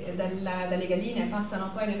rifiuti che dalle galline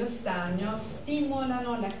passano poi nello stagno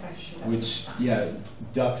stimolano la crescita. Which, yeah,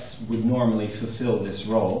 ducks would normally fulfill this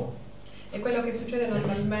role. È quello che succede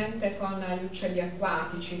normalmente con gli uccelli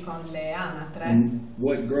acquatici, con le anatre. And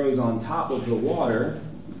what grows on top of the water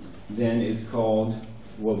then is called,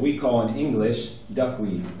 what we call in English,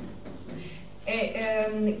 duckweed.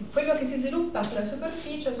 E quello che si sviluppa sulla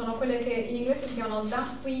superficie sono quelle che in inglese si chiamano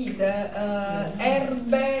duckweed,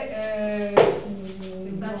 erbe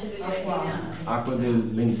Acqua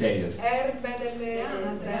del lentejas. erbe delle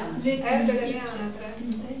anatre. Erbe delle anatre.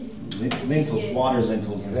 Lentils, water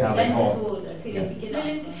lentils is how they call it. Sì, Yeah. le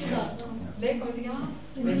lenticchie d'acqua. Le come si chiamano?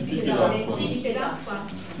 Lenticchie d'acqua.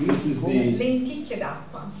 Lenticchie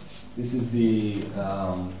d'acqua. This is the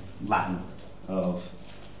Latin of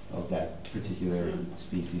that particular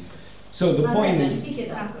species. So the point is, Lenticchie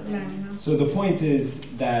d'acqua. so the point is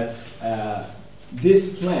that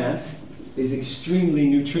this plant is extremely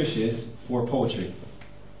nutritious for poultry.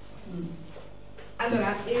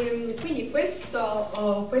 Allora, quindi questa,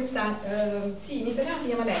 sì, in italiano si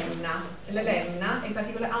chiama lenna. La lenna in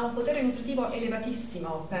particolare ha un potere nutritivo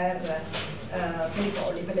elevatissimo per i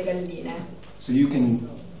polli, per le galline. So you can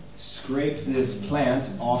scrape this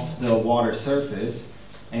plant off the water surface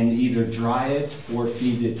and either dry it or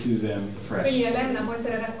feed it to them fresh. Quindi la lenna può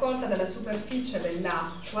essere raccolta dalla superficie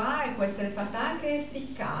dell'acqua e può essere fatta anche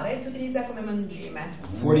essiccare e si utilizza come mangime.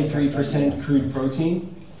 43% crude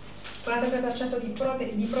protein. 43%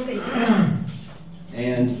 di proteine.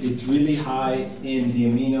 And it's really high in the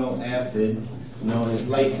amino acid known as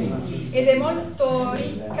lysine. Ed è molto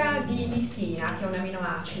ricca di lisina, che è un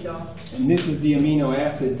aminoacido. And this is the amino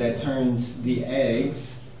acid that turns the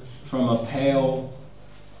eggs from a pale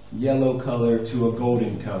yellow color to a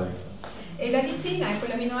golden color. E la lisina è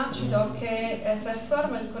quell'aminoacido che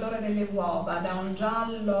trasforma il colore delle uova da un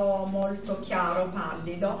giallo molto chiaro,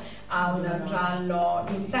 pallido, a un giallo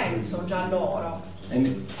intenso, un giallo oro. And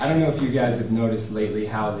I don't know if you guys have noticed lately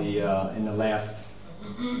how in the last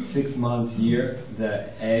 6 months, year, the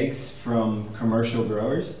eggs from commercial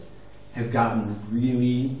growers have gotten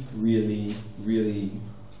really, really, really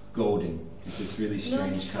golden. It's this really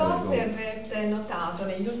Non strange so color se gold. avete notato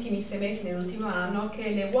negli ultimi 6 mesi, nell'ultimo anno, che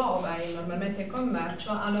le uova normalmente in commercio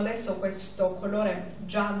hanno adesso questo colore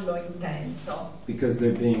giallo intenso. Because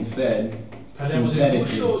they're being fed Parliamo del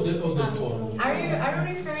guscio o synthetically. del tuorlo? Are you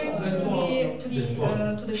referring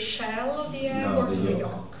to the shell of the egg No, or the to the yolk.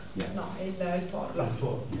 yolk? Yeah. No, il tuorlo. Il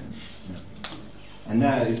tuorlo. And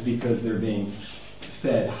that is because they're being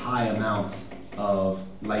fed high amounts of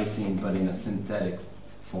lysine, but in a synthetic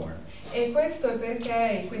form. E questo è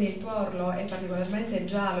perché, quindi il tuorlo è particolarmente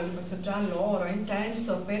giallo, di questo giallo oro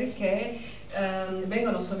intenso, perché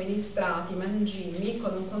vengono somministrati mangimi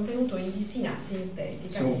con un contenuto in lisina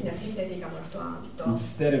sintetica, lisina sintetica molto alto.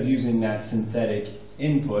 Instead of using that synthetic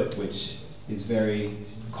input, which is very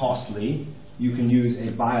costly, you can use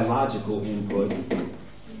a biological input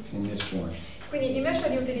in this form. Quindi invece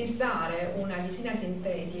di utilizzare una lisina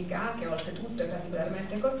sintetica, che oltretutto è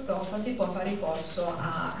particolarmente costosa, si può fare ricorso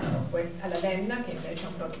alla lenna, che invece è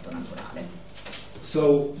un prodotto naturale.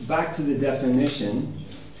 So back to the definition,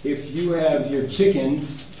 if you have your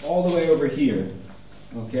chickens all the way over here,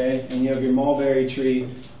 okay, and you have your mulberry tree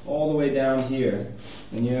all the way down here,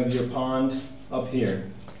 and you have your pond up here,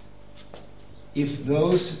 if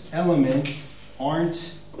those elements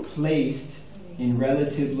aren't placed in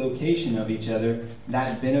relative location of each other,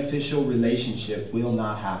 that beneficial relationship will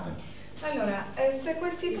not happen. Allora, se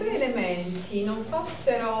questi tre elementi non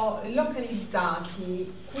fossero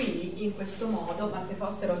localizzati qui in questo modo, ma se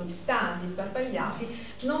fossero distanti, sparpagliati,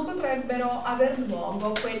 non potrebbero aver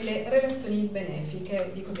luogo quelle relazioni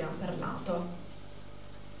benefiche di cui abbiamo parlato.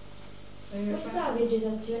 Questa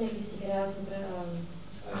vegetazione che si crea sopra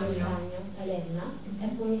lo stagno, la lenna, è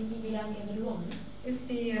commestibile anche per l'uomo? Is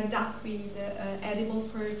the duckweed edible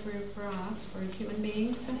for us, for human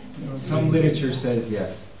beings? Some literature says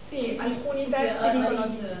yes. Sì, alcuni testi dicono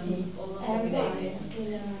di sì.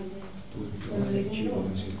 Come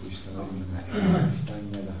se questa è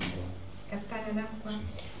stagna d'acqua. Castagna d'acqua?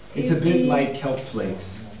 It's a bit like kelp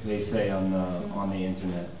flakes, they say on the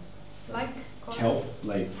internet. Like? Kelp,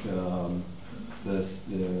 like the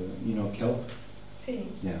you know kelp? Sì.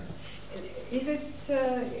 Yeah. Is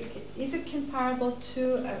it comparable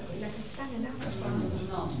to la castagna d'acqua?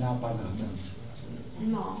 No. Una panata.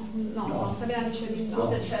 No, Sabiana dice di no.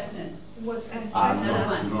 Water chestnut.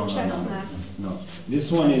 Chestnut. No.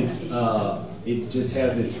 This one is it just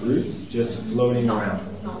has its roots just floating around.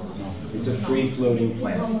 No. It's a free floating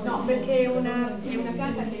plant. No, perché è una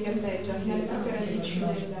pianta che galleggia, che ha le proprie radici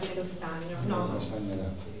nello stagno. No. La stagna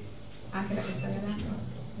d'acqua. Anche la castagna d'acqua?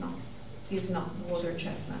 No. It is not water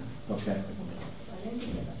chestnut. Okay.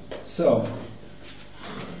 So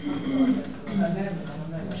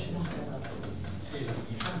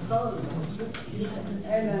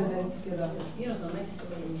Io non sono mai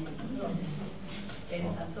sicura di niente. E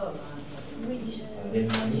azzorro anche. Lui dice del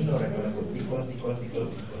manino regola piccolo.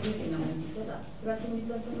 che non mi dico da. Grazie mi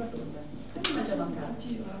sto frutta. Come mangiamo a casa?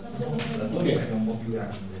 La tua è un po' più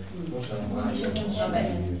grande. Forse non mangia. Vabbè.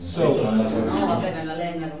 No, vabbè, nella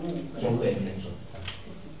lenna comunque. Sono lenne, insomma.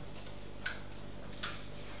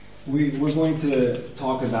 we're going to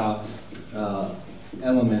talk about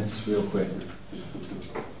elements real quick.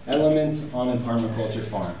 Elements on a permaculture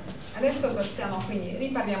farm. Adesso quindi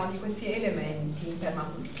riparliamo di questi elementi in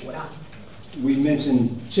permacultura. We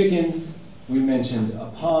mentioned chickens, we mentioned a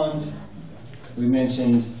pond, we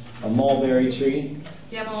mentioned a mulberry tree.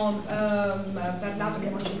 Abbiamo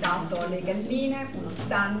citato le galline, uno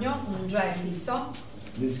stagno, un gesso.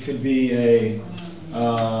 This could be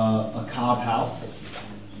a cob house.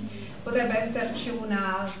 Potrebbe esserci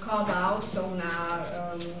una cob house, una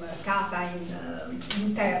casa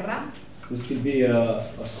in terra. This could be a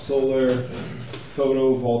solar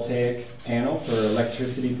photovoltaic panel for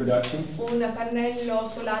electricity production. Un pannello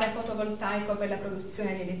solare fotovoltaico per la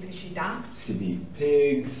produzione di elettricità. This could be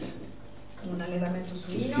pigs. Un allevamento This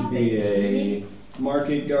suino, could dei be suini, a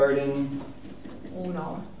market garden. un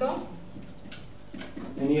orto.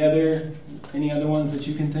 Any other ones that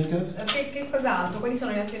you can think of? Che cos'altro? Quali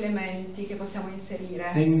sono gli altri elementi che possiamo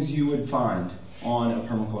inserire? Things you would find on a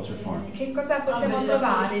permaculture farm. Che cosa possiamo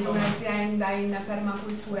trovare in un'azienda in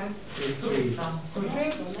permacultura? Fruit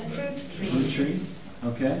trees.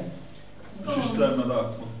 Okay. Cisterna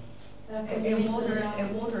d'acqua. A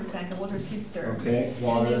water tank, a water cistern. Okay.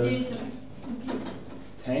 Water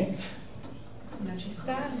tank. Una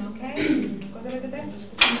cisterna, ok? Cosa avete detto?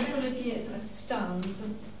 Scusate. Le pietre. Stones.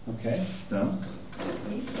 Okay. Stones.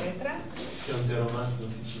 Sì, pietre. Piante aromatiche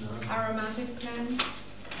officinali. Aromatic plants.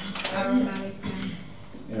 Aromatic scents.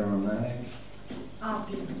 Aromatic.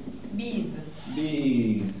 Api. Bees.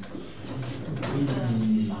 Bees.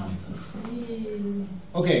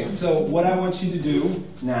 Okay, so what I want you to do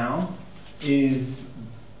now is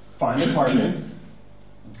find a partner.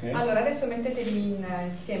 Okay. Allora, adesso mettetevi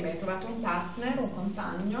insieme, trovate un partner, un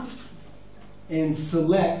compagno. And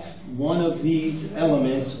select one of these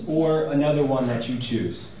elements or another one that you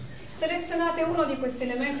choose. Selezionate uno di questi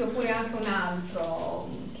elementi oppure anche un altro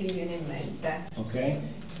che vi viene in mente. Okay?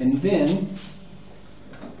 And then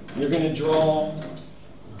you're going to draw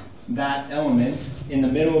that element in the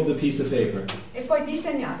middle of the piece of paper. E poi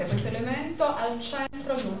disegnate questo elemento al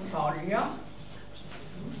centro di un foglio.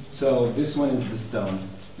 So this one is the stone.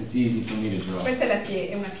 It's easy for me to draw. Questa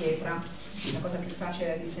è una pietra, la cosa più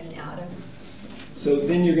facile da disegnare. So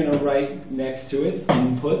then you're going to write next to it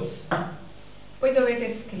inputs. Poi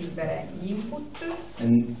dovete scrivere gli input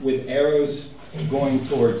And with arrows going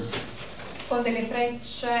towards. con delle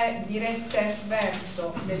frecce dirette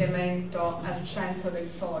verso l'elemento al centro del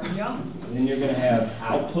foglio. Then you're going to have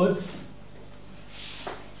outputs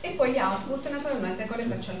E poi gli output naturalmente con le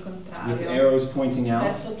frecce al with contrario. arrows pointing out.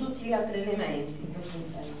 Verso tutti gli altri elementi,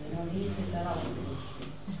 non dite però.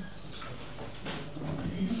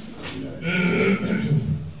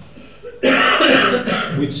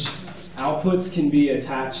 Which outputs can be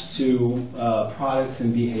attached to products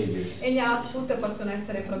and behaviors. E gli output possono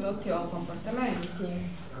essere prodotti o comportamenti.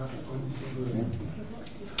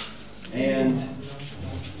 And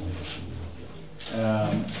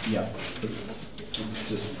yeah, let's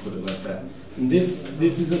just put it like that. And this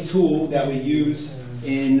is a tool that we use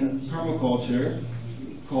in permaculture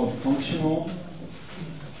called functional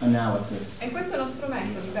analysis. E questo è uno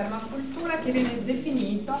strumento di permacultura che viene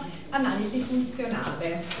definito analisi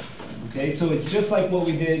funzionale. Okay, so it's just like what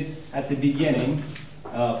we did at the beginning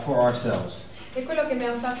for ourselves. È quello che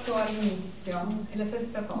abbiamo fatto all'inizio, è la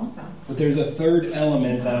stessa cosa. But there's a third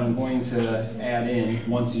element that I'm going to add in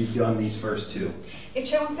once you've done these first two. E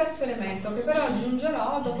c'è un terzo elemento che però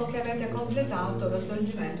aggiungerò dopo che avete completato lo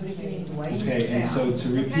svolgimento dei primi due. Okay, and so to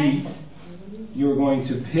repeat, you're going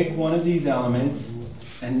to pick one of these elements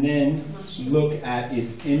and then look at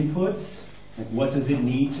its inputs, like what does it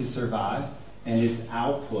need to survive, and its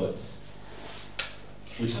outputs,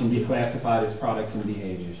 which can be classified as products and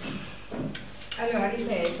behaviors. Allora,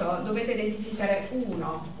 ripeto, dovete identificare un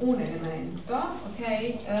elemento,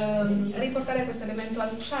 ok? Riportare questo elemento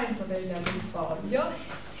al centro del foglio,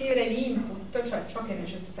 scrivere l'input, cioè ciò che è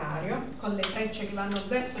necessario, con le frecce che vanno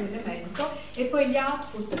verso l'elemento, e poi gli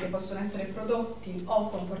output che possono essere prodotti o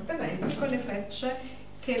comportamenti con le frecce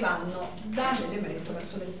che vanno dall'elemento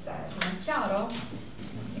verso l'esterno. È chiaro?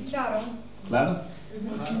 È chiaro? Claro?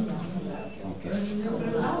 Okay.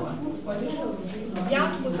 Gli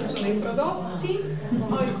output sono i prodotti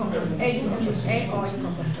o il comportamento.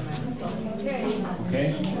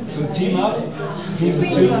 Okay, so team up, teams of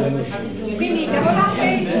two. Quindi lavorate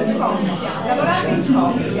in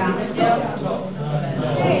coppia,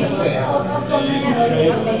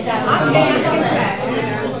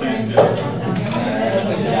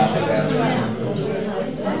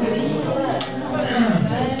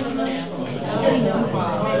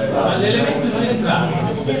 Anche L'elemento centrale.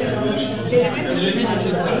 L'elemento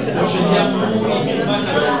centrale. Lo scegliamo noi in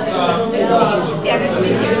base alla nostra. Sì, adesso mi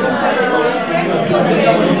si questo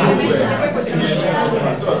è poi potremo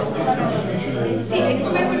scegliere. Sì, è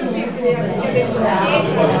come quello che ha detto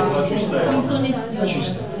La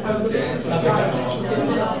cista.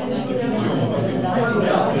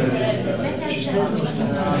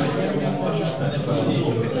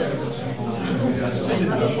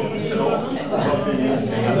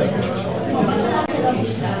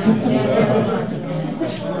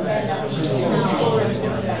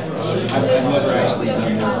 I've never actually done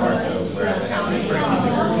this part though, where I have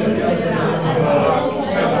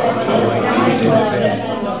to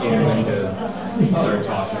break into start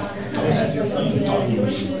talking.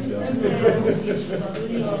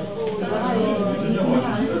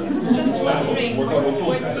 Just wondering what do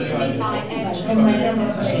you mean by edge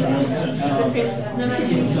as a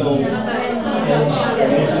principle?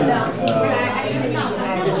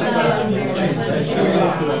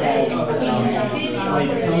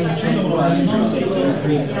 Like some designers say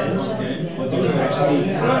increase edge, but there's actually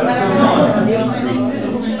decreases.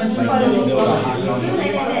 Like when you build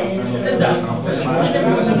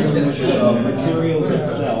a materials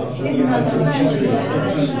itself, you have to decrease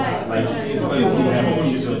edge. Like if you have a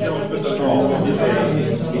piece of straw, it's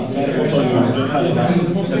better to cut it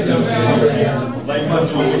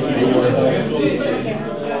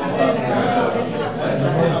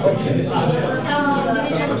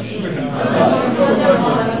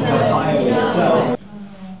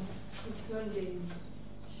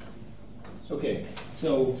Okay,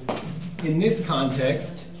 so in this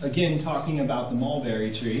context, again talking about the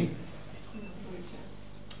mulberry tree,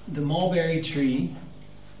 the mulberry tree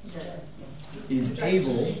is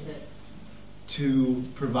able to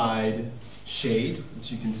provide shade,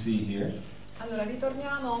 which you can see here. Allora,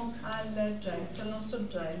 ritorniamo al gelso, al nostro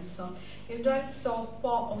gelso. Il gelso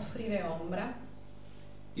può offrire ombra.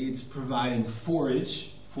 It's providing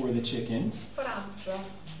forage for the chickens. Foraggio,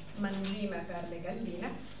 mangime per le galline.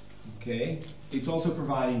 Okay. It's also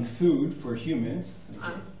providing food for humans.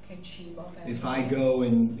 Anche cibo per If I go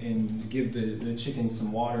and give the chickens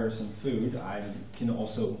some water or some food, I can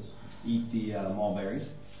also eat the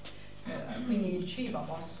mulberries. Quindi il cibo,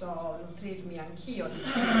 posso nutrirmi anch'io di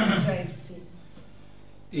cibo, gelsi.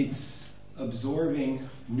 It's absorbing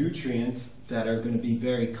nutrients that are going to be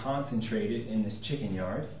very concentrated in this chicken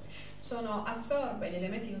yard. Assorbe gli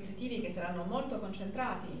elementi nutritivi che saranno molto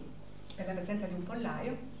concentrati per la presenza di un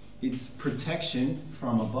pollaio. It's protection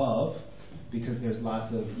from above because there's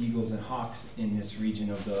lots of eagles and hawks in this region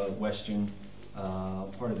of the western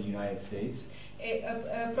part of the United States. E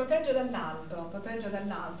protegge dall'alto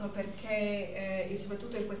perché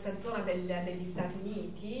soprattutto in questa zona degli Stati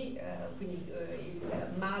Uniti, quindi il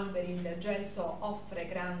malveri, il gelso offre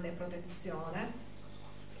grande protezione.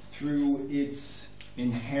 Through its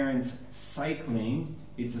inherent cycling,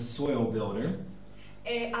 it's a soil builder.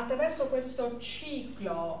 E attraverso questo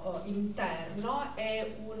ciclo interno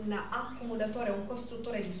è un accumulatore, un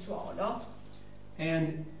costruttore di suolo.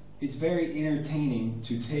 And it's very entertaining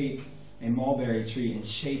to take a mulberry tree and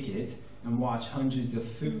shake it and watch hundreds of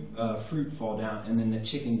fruit fall down, and then the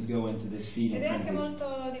chickens go into this feeding Ed è anche frenzy.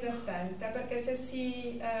 molto divertente perché se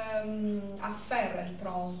si afferra il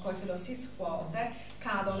tronco e se lo si scuote,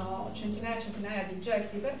 cadono centinaia e centinaia di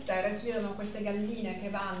gelsi per terra e si vedono queste galline che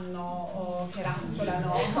vanno, che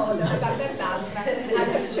razzolano da una parte all'altra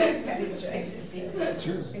alla ricerca di gelsi.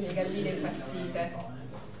 Quindi galline impazzite.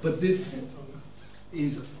 But this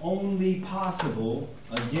is only possible,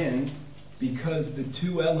 again, because the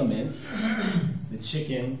two elements, the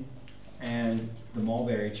chicken and the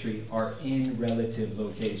mulberry tree, are in relative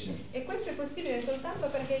location. E questo è possibile soltanto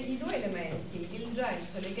perché i due elementi, il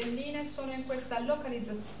gelso e le galline, sono in questa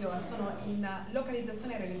localizzazione, sono in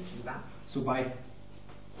localizzazione relativa. So by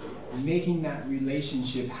making that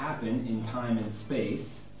relationship happen in time and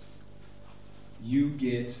space, you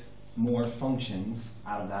get more functions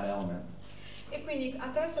out of that element. E quindi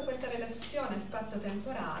attraverso questa relazione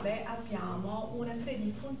spazio-temporale abbiamo una serie di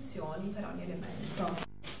funzioni per ogni elemento.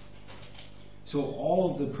 So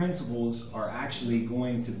all of the principles are actually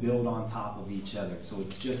going to build on top of each other. So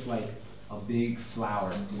it's just like a big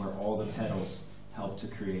flower where all the petals help to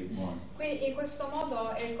create one. Quindi in questo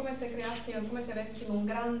modo è come se come se avessimo un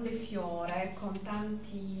grande fiore con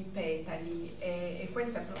tanti petali e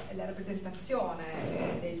questa è la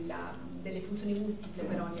rappresentazione delle funzioni multiple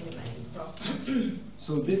per ogni elemento.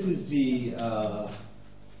 So this is the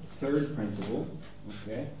third principle,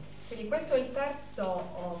 okay, Quindi questo è il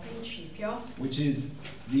terzo principio, which is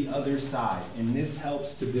the other side, and this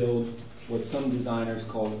helps to build what some designers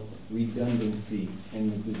call redundancy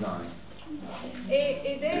in the design.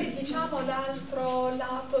 ed è diciamo l'altro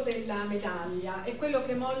lato della medaglia, è quello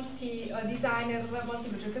che molti designer, molti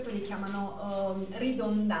progettatori chiamano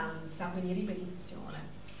ridondanza, quindi ripetizione.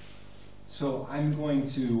 So I'm going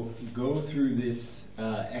to go through this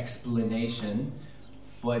explanation,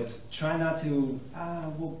 but try not to,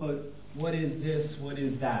 well, but what is this, what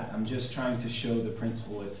is that? I'm just trying to show the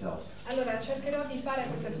principle itself. Allora cercherò di fare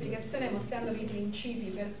questa spiegazione mostrandovi i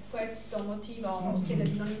principi, per questo motivo chiedo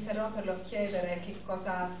di non interromperlo, chiedere che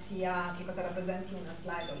cosa rappresenti una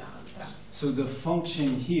slide o l'altra. So the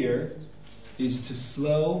function here is to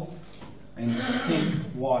slow and sink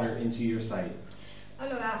water into your site.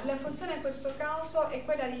 Allora, la funzione in questo caso è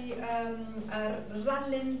quella di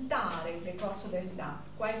rallentare il decorso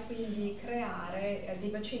dell'acqua e quindi creare dei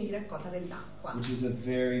bacini di raccolta dell'acqua. Which is a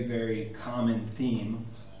very, very common theme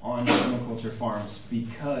on permaculture farms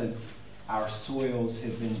because our soils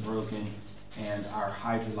have been broken and our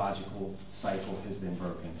hydrological cycle has been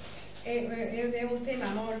broken. Ed è un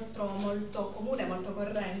tema molto comune, molto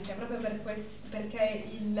corrente, proprio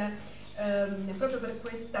proprio per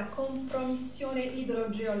questa compromissione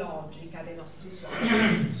idrogeologica dei nostri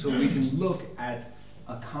suoli. So we can look at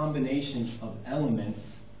a combination of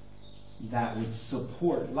elements that would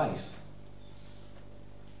support life.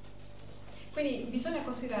 Quindi bisogna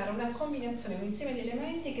considerare una combinazione, un insieme di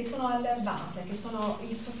elementi che sono alla base, che sono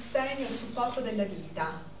il sostegno e il supporto della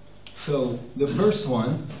vita. So the first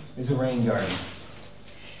one is a rain garden.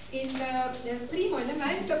 Il primo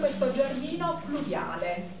elemento è questo giardino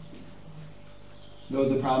pluviale. Though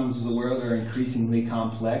the problems of the world are increasingly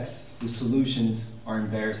complex, the solutions are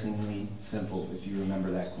embarrassingly simple, if you remember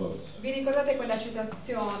that quote. Vi ricordate quella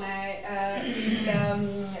citazione?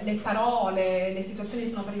 Le parole, le situazioni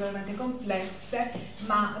sono particolarmente complesse,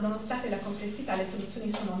 ma nonostante la complessità le soluzioni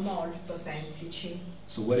sono molto semplici.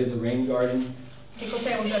 So what is a rain garden? Che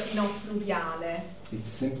cos'è un giardino pluviale? It's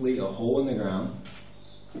simply a hole in the ground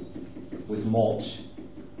with mulch.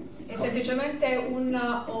 È semplicemente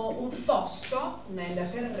un fosso nel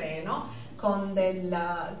terreno con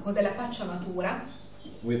della pacciamatura,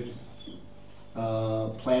 with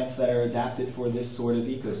plants that are adapted for this sort of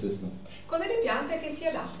ecosystem. con delle piante che si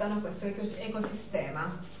adattano a questo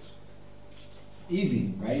ecosistema.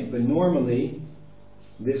 Easy, right? But normally,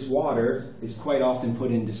 this water is quite often put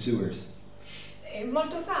into sewers. È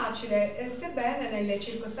molto facile, sebbene nelle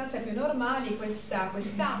circostanze più normali quest'acqua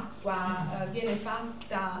viene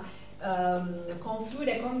fatta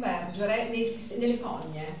confluire, convergere nelle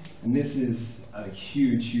fogne. And this is a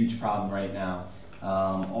huge, huge problem right now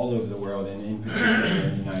all over the world, and in particular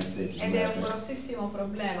in the United States of Ed è un America, grossissimo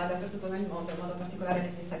problema dappertutto nel mondo, in modo particolare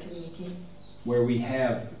negli Stati Uniti, where we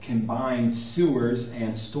have combined sewers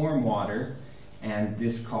and stormwater, and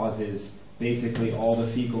this causes basically all the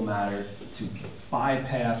fecal matter to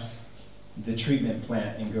bypass the treatment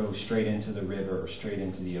plant and go straight into the river or straight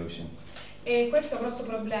into the ocean. E questo è un grosso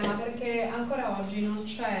problema perché ancora oggi non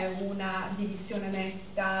c'è una divisione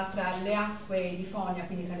netta tra le acque di fogna,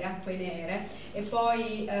 quindi tra le acque nere, e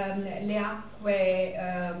poi le acque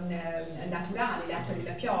naturali, le acque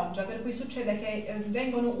della pioggia, per cui succede che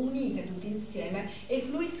vengono unite tutte insieme e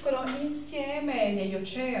fluiscono insieme negli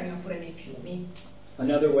oceani oppure nei fiumi.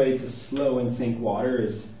 Another way to slow and sink water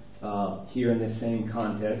is, here in this same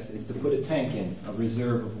context, is to put a tank in, a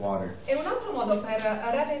reserve of water. E un altro modo per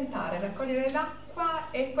rallentare e raccogliere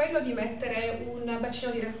l'acqua è quello di mettere un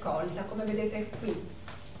bacino di raccolta, come vedete qui.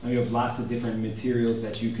 Now you have lots of different materials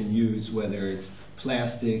that you can use, whether it's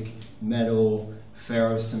plastic, metal,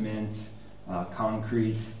 ferrocement,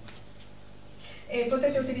 concrete. E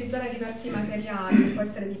potete utilizzare diversi materiali, può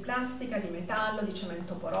essere di plastica, di metallo, di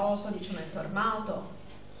cemento poroso, di cemento armato.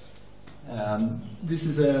 This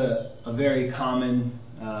is a very common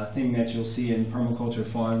thing that you'll see in permaculture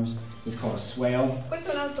farms. It's called a swale.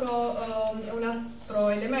 Questo è un altro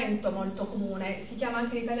elemento molto comune, si chiama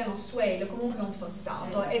anche in italiano swale, comunque un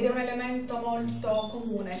fossato, ed è un elemento molto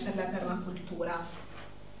comune per la permacultura.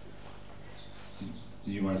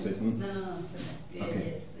 Did you want to say something? No.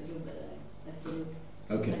 Okay. Yes,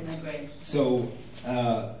 Okay. So,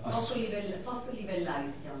 fossi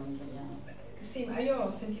livellari si chiamano in italiano. Sì, ma io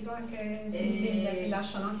ho sentito anche che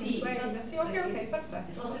lasciano anche swale. Sì, ok,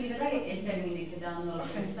 perfetto. Fossi livellari è il termine che danno alla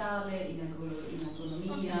forestale, in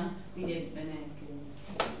autonomia, quindi è bene che...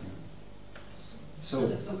 sono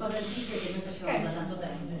cose antiche che noi facevamo da tanto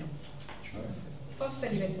tempo. Fosse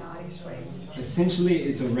livellari, swale. essentially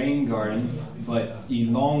it's a rain garden, but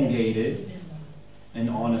elongated and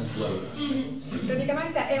on a slope.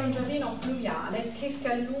 Praticamente è un giardino pluviale che si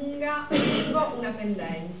allunga lungo una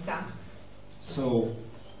pendenza. So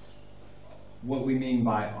what we mean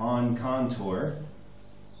by on contour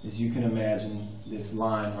is you can imagine this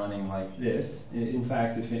line running like this. In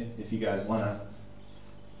fact, if you guys want to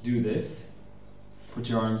do this, put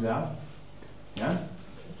your arms out. Yeah?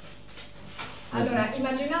 Allora,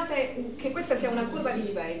 immaginate che questa sia una curva di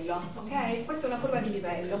livello, ok? Questa è una curva di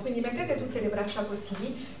livello, quindi mettete tutte le braccia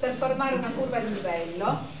così per formare una curva di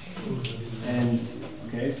livello. And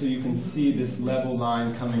okay, so you can see this level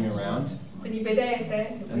line coming around. Quindi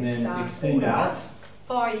vedete And then questa extend curva. out.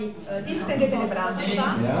 Poi distendete le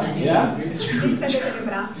braccia. Yeah. Distendete le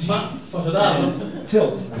braccia. Ma posso darlo? And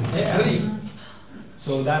tilt. Arrivi.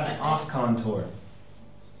 So that's off contour.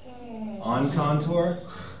 On contour.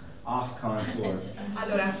 Off contour.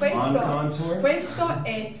 Allora, contour. questo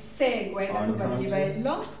segue la curva di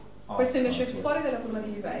livello, questo invece è contour. fuori dalla curva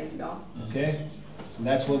di livello. Okay? So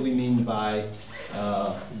that's what we mean by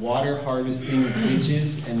water harvesting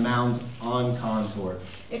ditches and mounds on contour.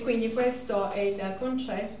 E quindi questo è il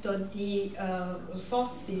concetto di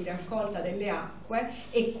fossi di raccolta delle acque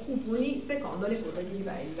e cupoli secondo le curve di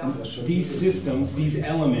livello. These systems, these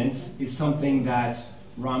elements, is something that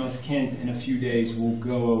Ramis Kent in a few days will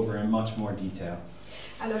go over in much more detail.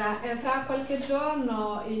 Allora, fra qualche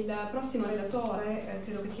giorno il prossimo relatore,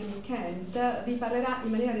 credo che si chiami Kent, vi parlerà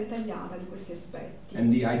in maniera dettagliata di questi aspetti.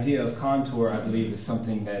 And the idea of contour, I believe, is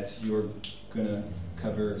something that you're going to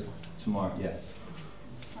cover tomorrow. Yes.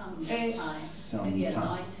 Sometime.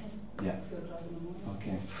 Yeah.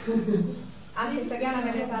 Okay. Anche Saviana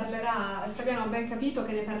ve ne parlerà, Saviana ho ben capito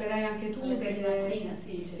che ne parlerai anche tu delle...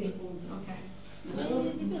 Sì. Ok.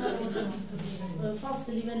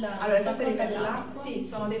 Fosse livellare. Allora, le fosse livellari, sì,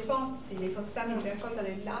 sono dei pozzi, dei fossati di raccolta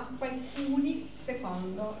dell'acqua in culi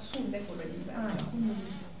secondo sulle curve di livello.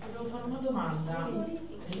 Volevo fare una domanda.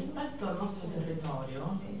 Rispetto al nostro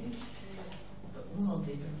territorio, uno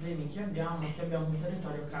dei problemi che abbiamo è che abbiamo un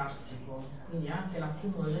territorio carsico, quindi anche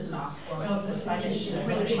l'accumulo dell'acqua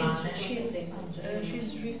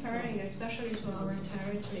She's referring especially to our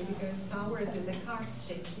territory because ours is a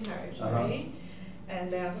karstic territory. And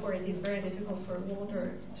therefore it is very difficult for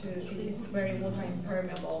water to, it's very water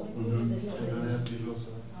impermeable.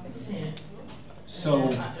 Sì. So,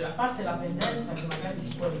 a parte la pendenza che magari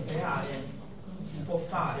si può ricreare, si può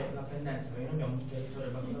fare la pendenza, perché noi abbiamo un territorio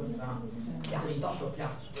abbastanza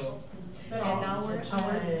piatto. And our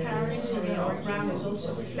territory, our ground is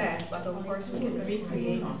also flat, but of course we can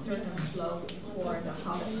recreate a certain slope for the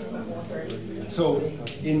harvesting of water. So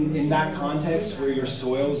in that context where your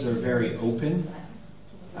soils are very open,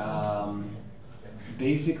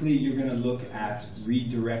 basically you're going to look at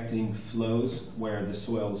redirecting flows where the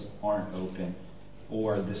soils aren't open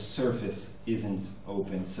or the surface isn't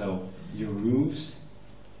open. So your roofs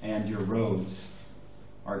and your roads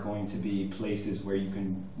are going to be places where you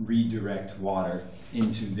can redirect water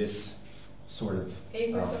into this sort of E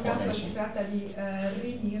in questo caso si formation. tratta di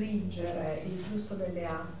ridirigere il flusso delle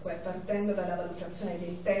acque partendo dalla valutazione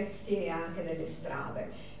dei tetti e anche delle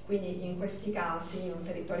strade. Quindi in questi casi, in un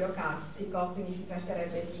territorio carsico, quindi si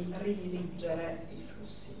tratterebbe di ridirigere i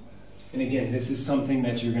flussi. And again, this is something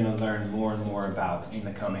that you're going to learn more and more about in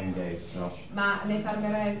the coming days. So. Ma ne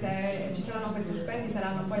parlerete, ci saranno questi aspetti,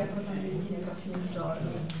 saranno poi approfonditi nei prossimi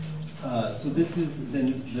giorni. So this is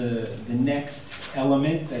the next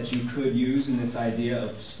element that you could use in this idea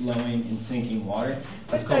of slowing and sinking water.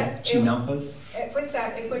 It's called chinampas. Questo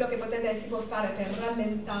è quello che si può fare per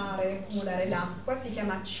rallentare e accumulare l'acqua, si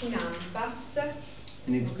chiama chinampas.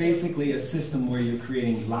 And it's basically a system where you're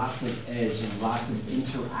creating lots of edge and lots of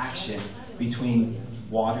interaction between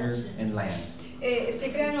water and land. E si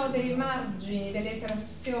creano dei margini, delle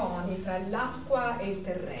interazioni tra l'acqua e il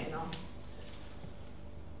terreno.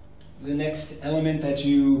 The next element that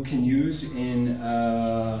you can use in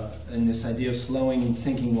this idea of slowing and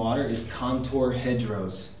sinking water is contour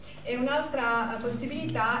hedgerows. E un'altra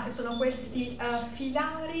possibilità sono questi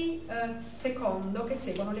filari secondo che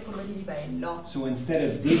seguono le curve di livello. So instead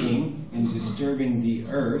of digging and disturbing the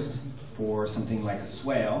earth for something like a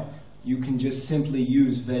swale, you can just simply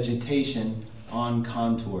use vegetation on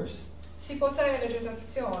contours. Si può usare la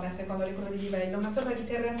vegetazione secondo le curve di livello, una sorta di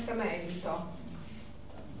terrazzamento.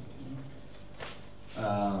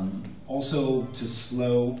 Also, to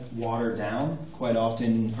slow water down, quite often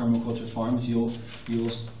in permaculture farms you'll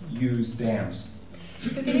use dams.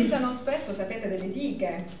 Si utilizzano spesso, sapete, delle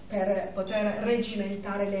dighe per poter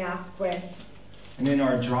regimentare le acque. And in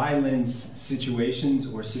our drylands situations,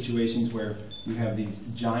 or situations where you have these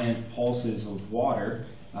giant pulses of water,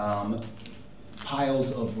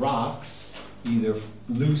 piles of rocks, either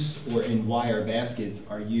loose or in wire baskets,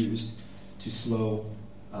 are used to slow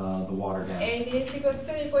the water down. E in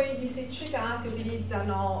situazioni poi di siccità si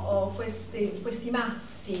utilizzano questi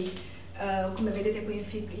massi, come vedete qui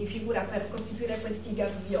in figura, per costituire questi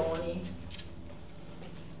gabbioni.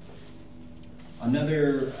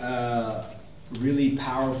 Another really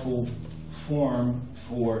powerful form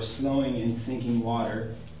for slowing and sinking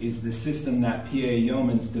water is the system that P.A.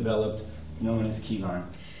 Yeomans developed, known as keyline.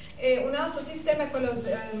 E un altro sistema è quello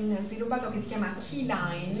sviluppato che si chiama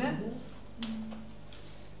keyline.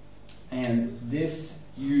 And this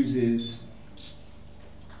uses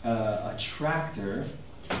a tractor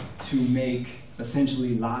to make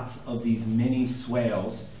essentially lots of these mini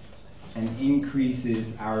swales and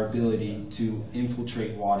increases our ability to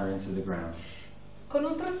infiltrate water into the ground. Con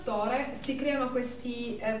un trattore si creano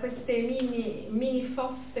queste mini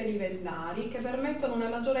fosse livellari che permettono una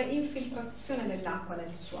maggiore infiltrazione dell'acqua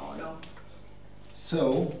nel suolo.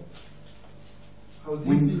 So, how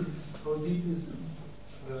deep is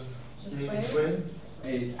swale?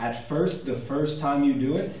 At first, the first time you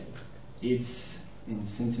do it, it's in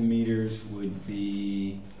centimeters would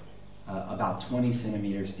be about 20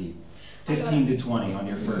 centimeters deep. 15 to 20 on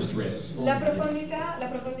your first rip. La profondità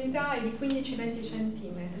è di 15-20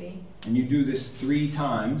 centimetri. And you do this 3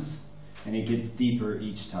 times, and it gets deeper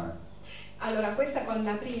each time. Allora, questa con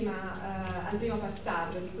al primo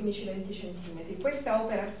passaggio di 15-20 centimetri. Questa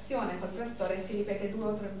operazione col trattore si ripete 2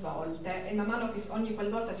 o 3 volte e man mano che ogni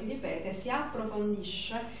qualvolta si ripete si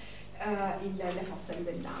approfondisce le fosse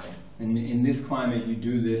livellare. And in this climate, you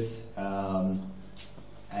do this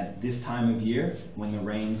at this time of year when the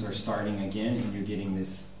rains are starting again and you're getting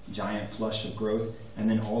this giant flush of growth, and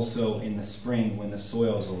then also in the spring when the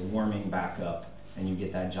soils are warming back up and you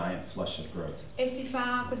get that giant flush of growth. E si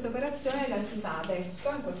fa questa operazione, la si fa adesso,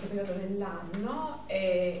 in questo periodo dell'anno,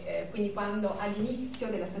 e quindi quando all'inizio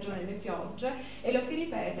della stagione delle piogge, e lo si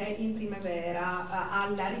ripete in primavera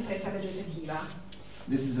alla ripresa vegetativa.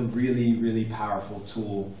 This is a really, really powerful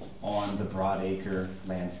tool on the broadacre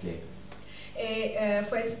landscape. E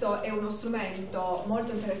questo è uno strumento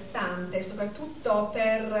molto interessante, soprattutto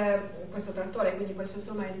per questo trattore, quindi questo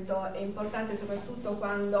strumento è importante soprattutto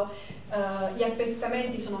quando gli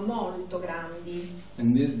appezzamenti sono molto grandi.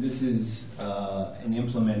 And this is an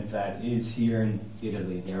implement that is here in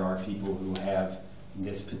Italy. There are people who have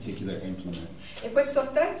this particular implement. E questo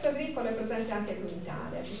attrezzo agricolo è presente anche qui in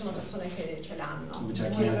Italia, ci sono persone che ce l'hanno. Which I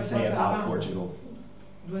can't say about Portugal.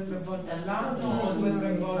 2 o 3 volte all'anno o 2 o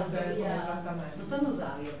 3 volte come trattamento? Non so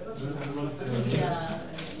notario, però c'è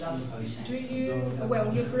Do you, well,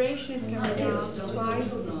 the operation is carried out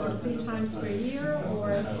twice or 3 times per year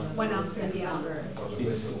or one after the other?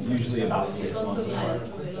 It's usually about 6 months apart.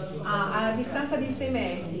 A distanza di 6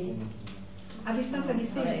 mesi. A distanza di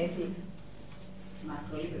 6 mesi.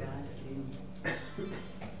 Marco Ligrassi.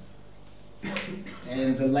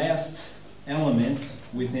 And the last element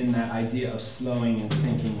within that idea of slowing and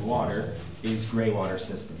sinking water is greywater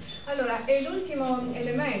systems. Allora, e l'ultimo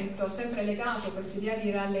elemento, sempre legato a questa idea di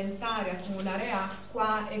rallentare, accumulare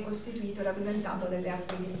acqua, è costituito e rappresentato dalle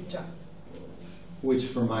acque grigie. Which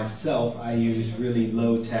for myself, I use really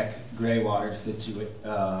low-tech greywater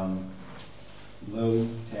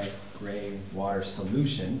low-tech greywater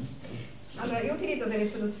solutions. Allora, io utilizzo delle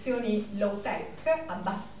soluzioni low-tech, a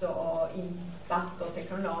basso impatto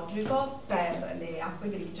tecnologico, per le acque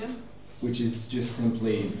grigie. Which is just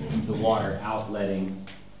simply the water outletting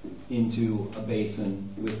into a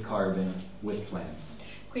basin with carbon with plants.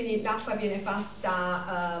 Quindi l'acqua viene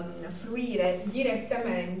fatta fluire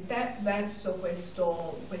direttamente verso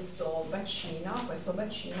questo bacino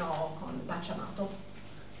con pacciamato.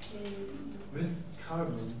 With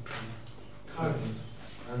carbon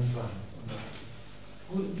and plants.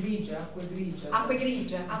 Grigie, acque grigie. Acque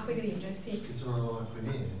grigie, sì. Che sono acque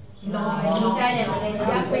nere. No, in Italia le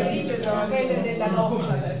acque grigie sono quelle della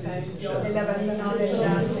roccia, per esempio,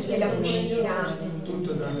 della piscina.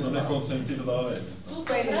 Non è consentito dalla legge.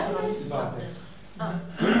 Quelle sono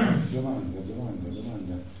Domanda.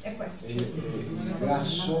 è questo. Il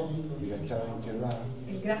grasso direttamente là?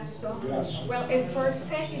 Il grasso? Grasso. Well, if for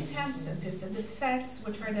fatty substances, the fats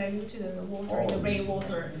which are diluted in the water, in the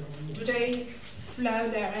rainwater, do they flow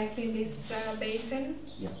directly in this basin?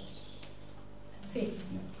 Yeah. Sì.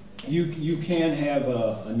 You can have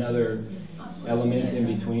another element in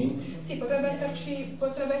between. Sì, potrebbe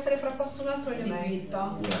essere frapposto un altro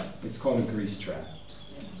elemento. Yeah, it's called a grease trap.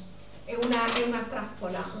 È una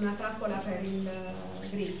trappola per il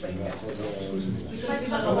grease, per il gas.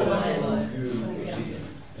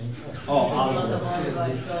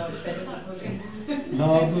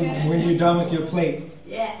 No, when you're done with your plate.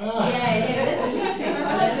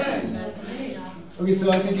 Okay, so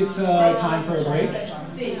I think it's time for a break.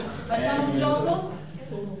 Sì, facciamo un gioco.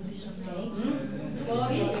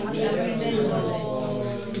 Poi abbiamo detto.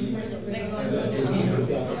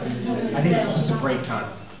 I think this is a break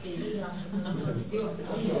time.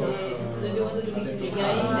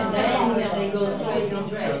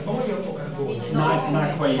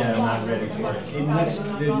 Not quite yet. I'm not ready for it. Unless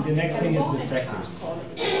the next thing is the sectors.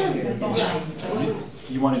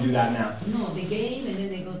 You want to do that now? No, the game, and then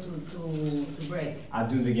they go to break. I'll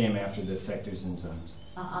do the game after the sectors and zones.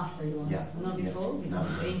 After you want? Yeah. Not before? Yeah.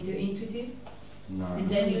 Because it's intuitive? No. And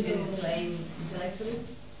then you can explain intellectually?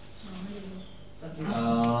 It's up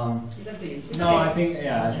to you. No, I think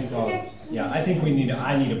I think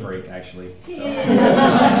I need a break actually. So.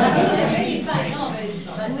 It's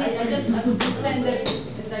fine, no, I just could defend it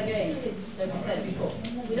as a game that we said before.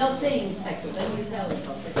 Without saying sector, then we tell it.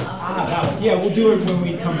 Yeah, we'll do it when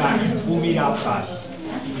we come back. We'll meet outside.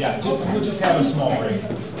 Yeah, we'll just have a small break.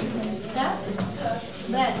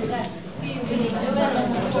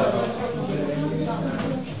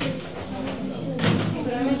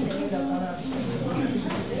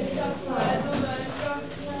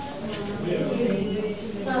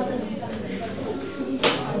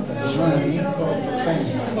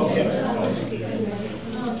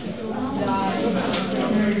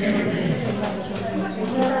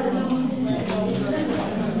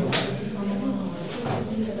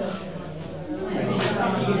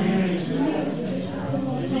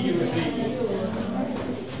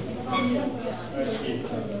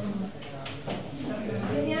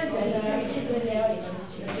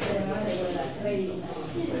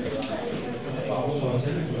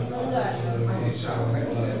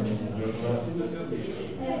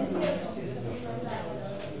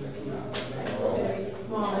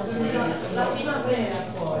 La primavera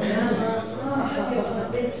poi,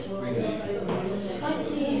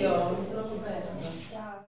 anch'io.